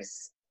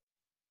prayers.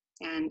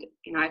 And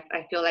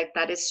I feel like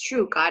that is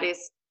true. God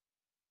is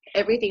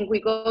everything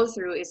we go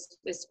through is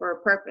for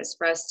a purpose,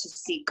 for us to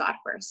seek God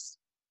first.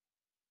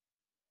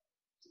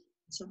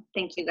 So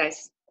thank you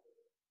guys.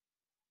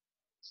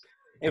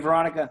 Hey,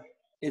 Veronica,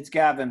 it's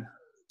Gavin.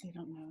 I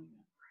don't know.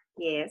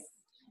 Yes.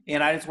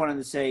 And I just wanted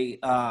to say,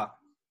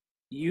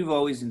 you've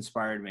always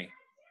inspired me.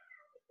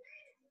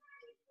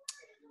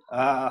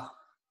 I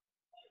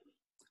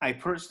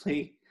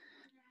personally,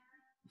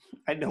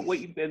 I know what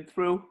you've been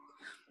through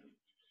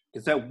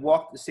because I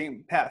walked the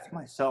same path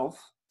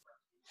myself.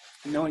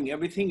 Knowing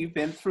everything you've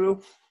been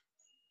through,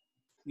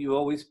 you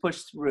always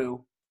push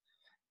through.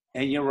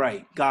 And you're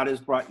right, God has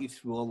brought you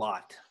through a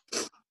lot.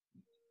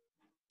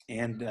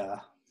 And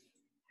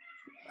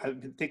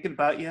I've been thinking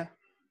about you,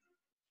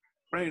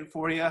 praying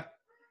for you.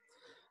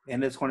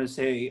 And I just want to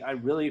say, I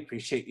really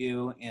appreciate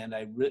you, and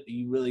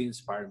you really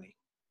inspire me.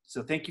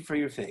 So thank you for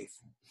your faith.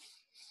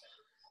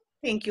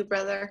 Thank you,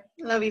 brother.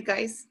 Love you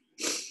guys.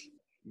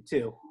 You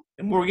too.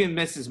 And Morgan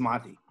misses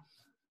Monty.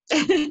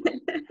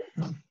 It's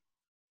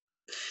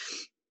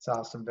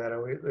awesome,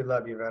 Beto. We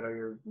love you, Beto.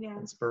 You're Yeah.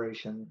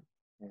 inspiration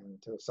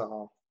and to us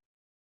all.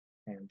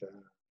 And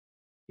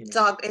it's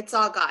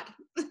all God.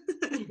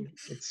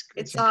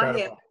 it's all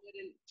incredible.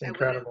 him. It's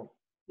incredible.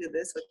 Do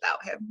this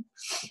without him.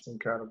 It's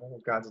incredible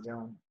what God's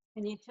doing.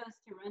 And you chose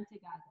to run to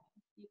God.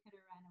 You could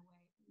have ran away.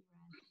 You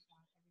ran to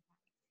God every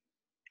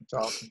time. It's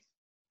awesome.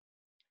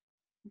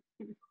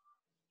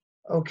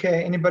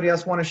 Okay. Anybody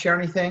else want to share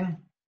anything?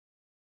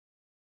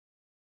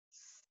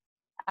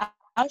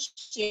 I'll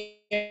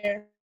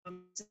share.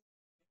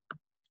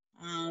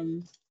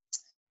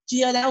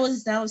 Gio, that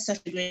was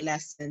such a great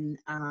lesson.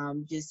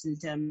 Just in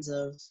terms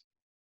of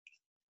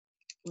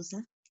what's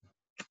that?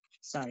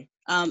 Sorry.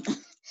 That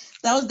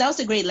was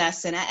a great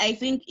lesson. I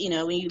think, when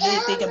you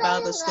really think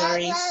about the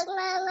stories,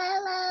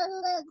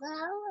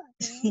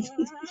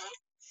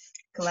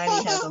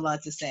 Kalani has a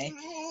lot to say.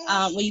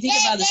 When you think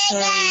about the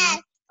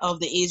story of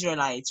the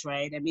Israelites,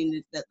 right? I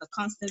mean, the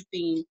constant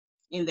theme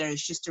in there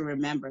is just to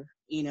remember,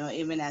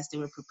 even as they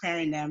were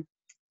preparing them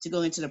to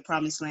go into the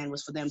promised land,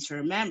 was for them to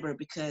remember,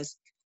 because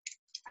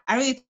I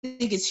really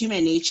think it's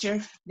human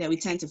nature that we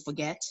tend to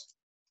forget.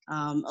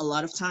 A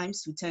lot of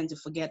times we tend to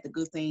forget the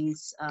good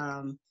things.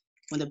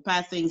 When the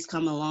bad things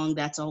come along,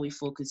 that's all we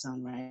focus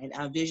on, right?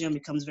 Our vision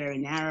becomes very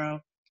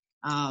narrow.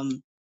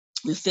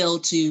 We fail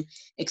to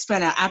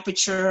expand our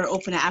aperture,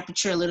 open our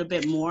aperture a little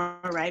bit more,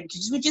 right?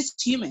 Because we're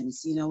just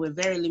humans, we're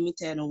very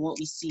limited on what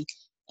we see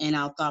in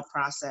our thought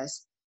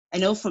process. I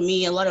know for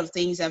me, a lot of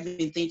things I've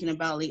been thinking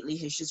about lately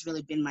has just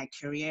really been my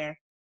career.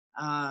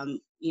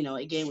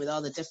 Again, with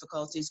all the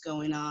difficulties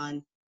going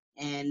on,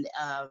 and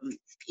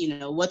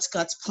what's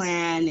God's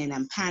plan, and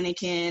I'm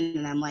panicking,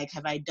 and I'm like,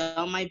 have I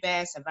done my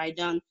best? Have I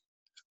done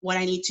what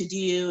I need to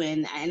do?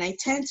 And I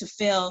tend to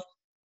fail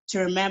to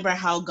remember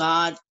how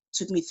God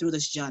took me through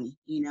this journey,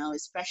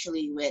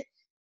 especially with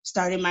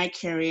starting my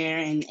career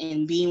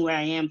and being where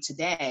I am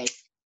today.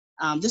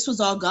 This was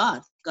all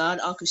God.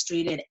 God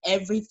orchestrated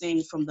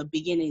everything from the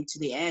beginning to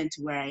the end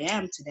to where I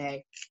am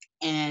today.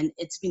 And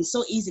it's been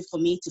so easy for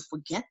me to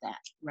forget that,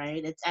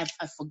 right?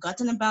 I've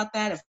forgotten about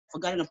that. I've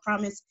forgotten a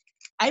promise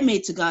I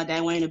made to God that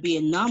I wanted to be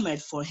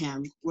enamored for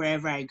him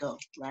wherever I go,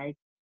 right?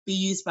 Be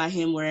used by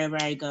him wherever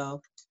I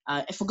go.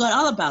 I forgot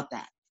all about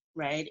that,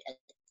 right?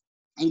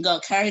 And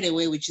got carried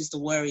away with just the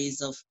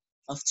worries of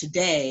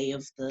today,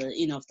 of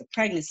the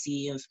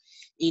pregnancy, of,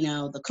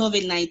 the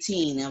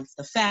COVID-19, of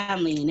the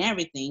family and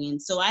everything.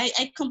 And so I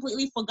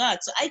completely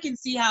forgot. So I can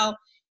see how,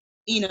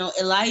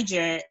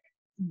 Elijah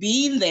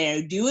being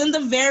there, doing the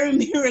very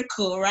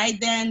miracle right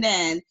there and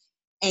then,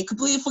 and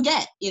completely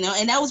forget,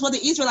 and that was what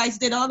the Israelites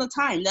did all the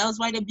time. That was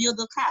why they built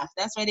the calf.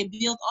 That's why they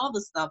built all the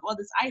stuff, all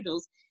these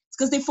idols. It's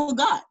because they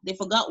forgot. They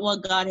forgot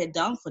what God had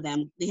done for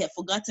them. They had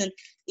forgotten,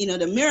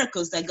 the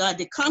miracles that God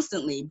did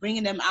constantly,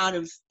 bringing them out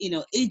of,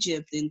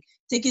 Egypt and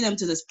taking them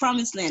to this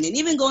promised land. And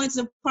even going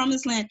to the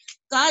promised land,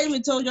 God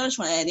even told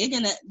Joshua,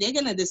 they're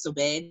gonna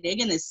disobey, they're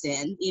gonna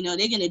sin, they're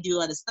gonna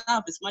do other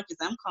stuff, as much as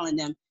I'm calling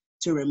them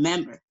to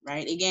remember,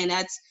 right? Again,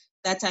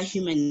 that's our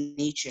human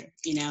nature,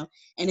 and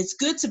it's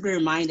good to be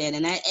reminded.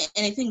 And I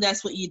think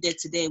that's what you did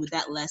today with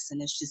that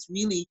lesson. It's just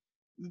really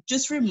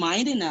just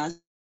reminding us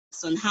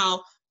on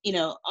how,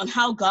 on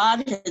how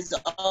God has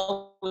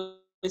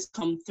always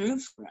come through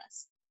for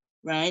us,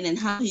 right? And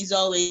how he's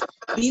always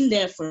been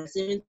there for us,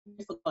 even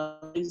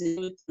for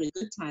the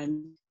good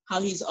times,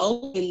 how he's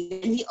always,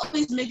 and he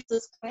always makes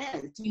us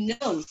plans. He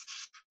knows,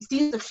 he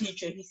sees the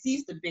future, he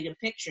sees the bigger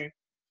picture.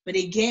 But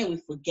again, we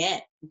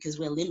forget because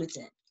we're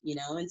limited,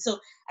 And so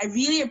I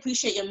really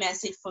appreciate your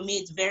message. For me,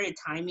 it's very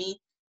timely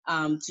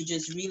to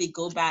just really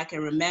go back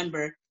and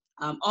remember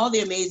all the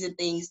amazing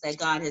things that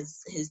God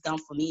has done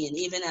for me. And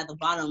even at the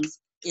bottoms,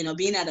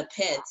 being at the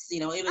pits,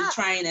 even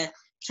trying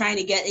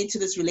to get into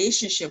this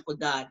relationship with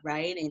God,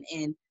 right?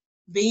 And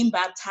being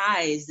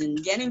baptized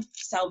and getting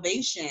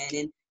salvation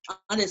and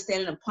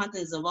understanding the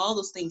importance of all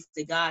those things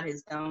that God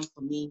has done for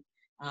me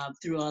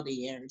through all the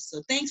years.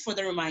 So thanks for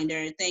the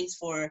reminder. Thanks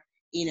for,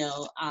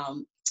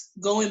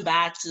 going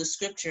back to the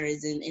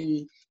scriptures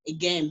and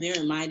again,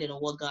 being reminded of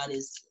what God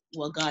is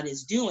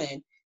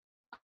doing.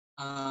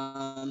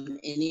 and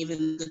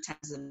even good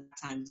times and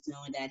bad times,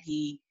 knowing that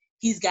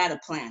he's got a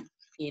plan,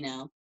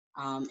 and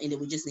that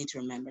we just need to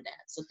remember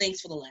that. So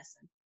thanks for the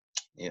lesson.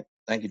 Yeah,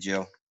 thank you,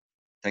 Jill.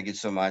 Thank you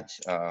so much.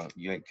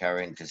 You and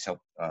Karen just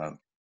helped,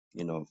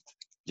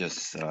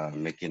 just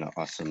making an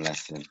awesome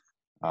lesson.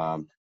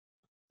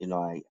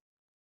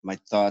 My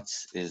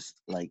thoughts is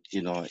like,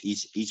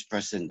 each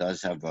person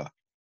does have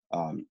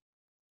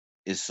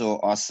it's so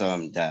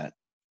awesome that,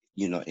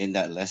 in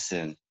that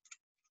lesson,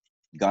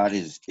 God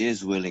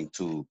is willing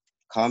to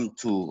come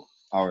to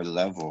our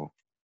level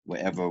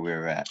wherever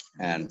we're at,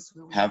 and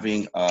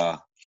having a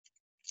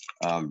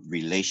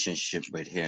relationship with Him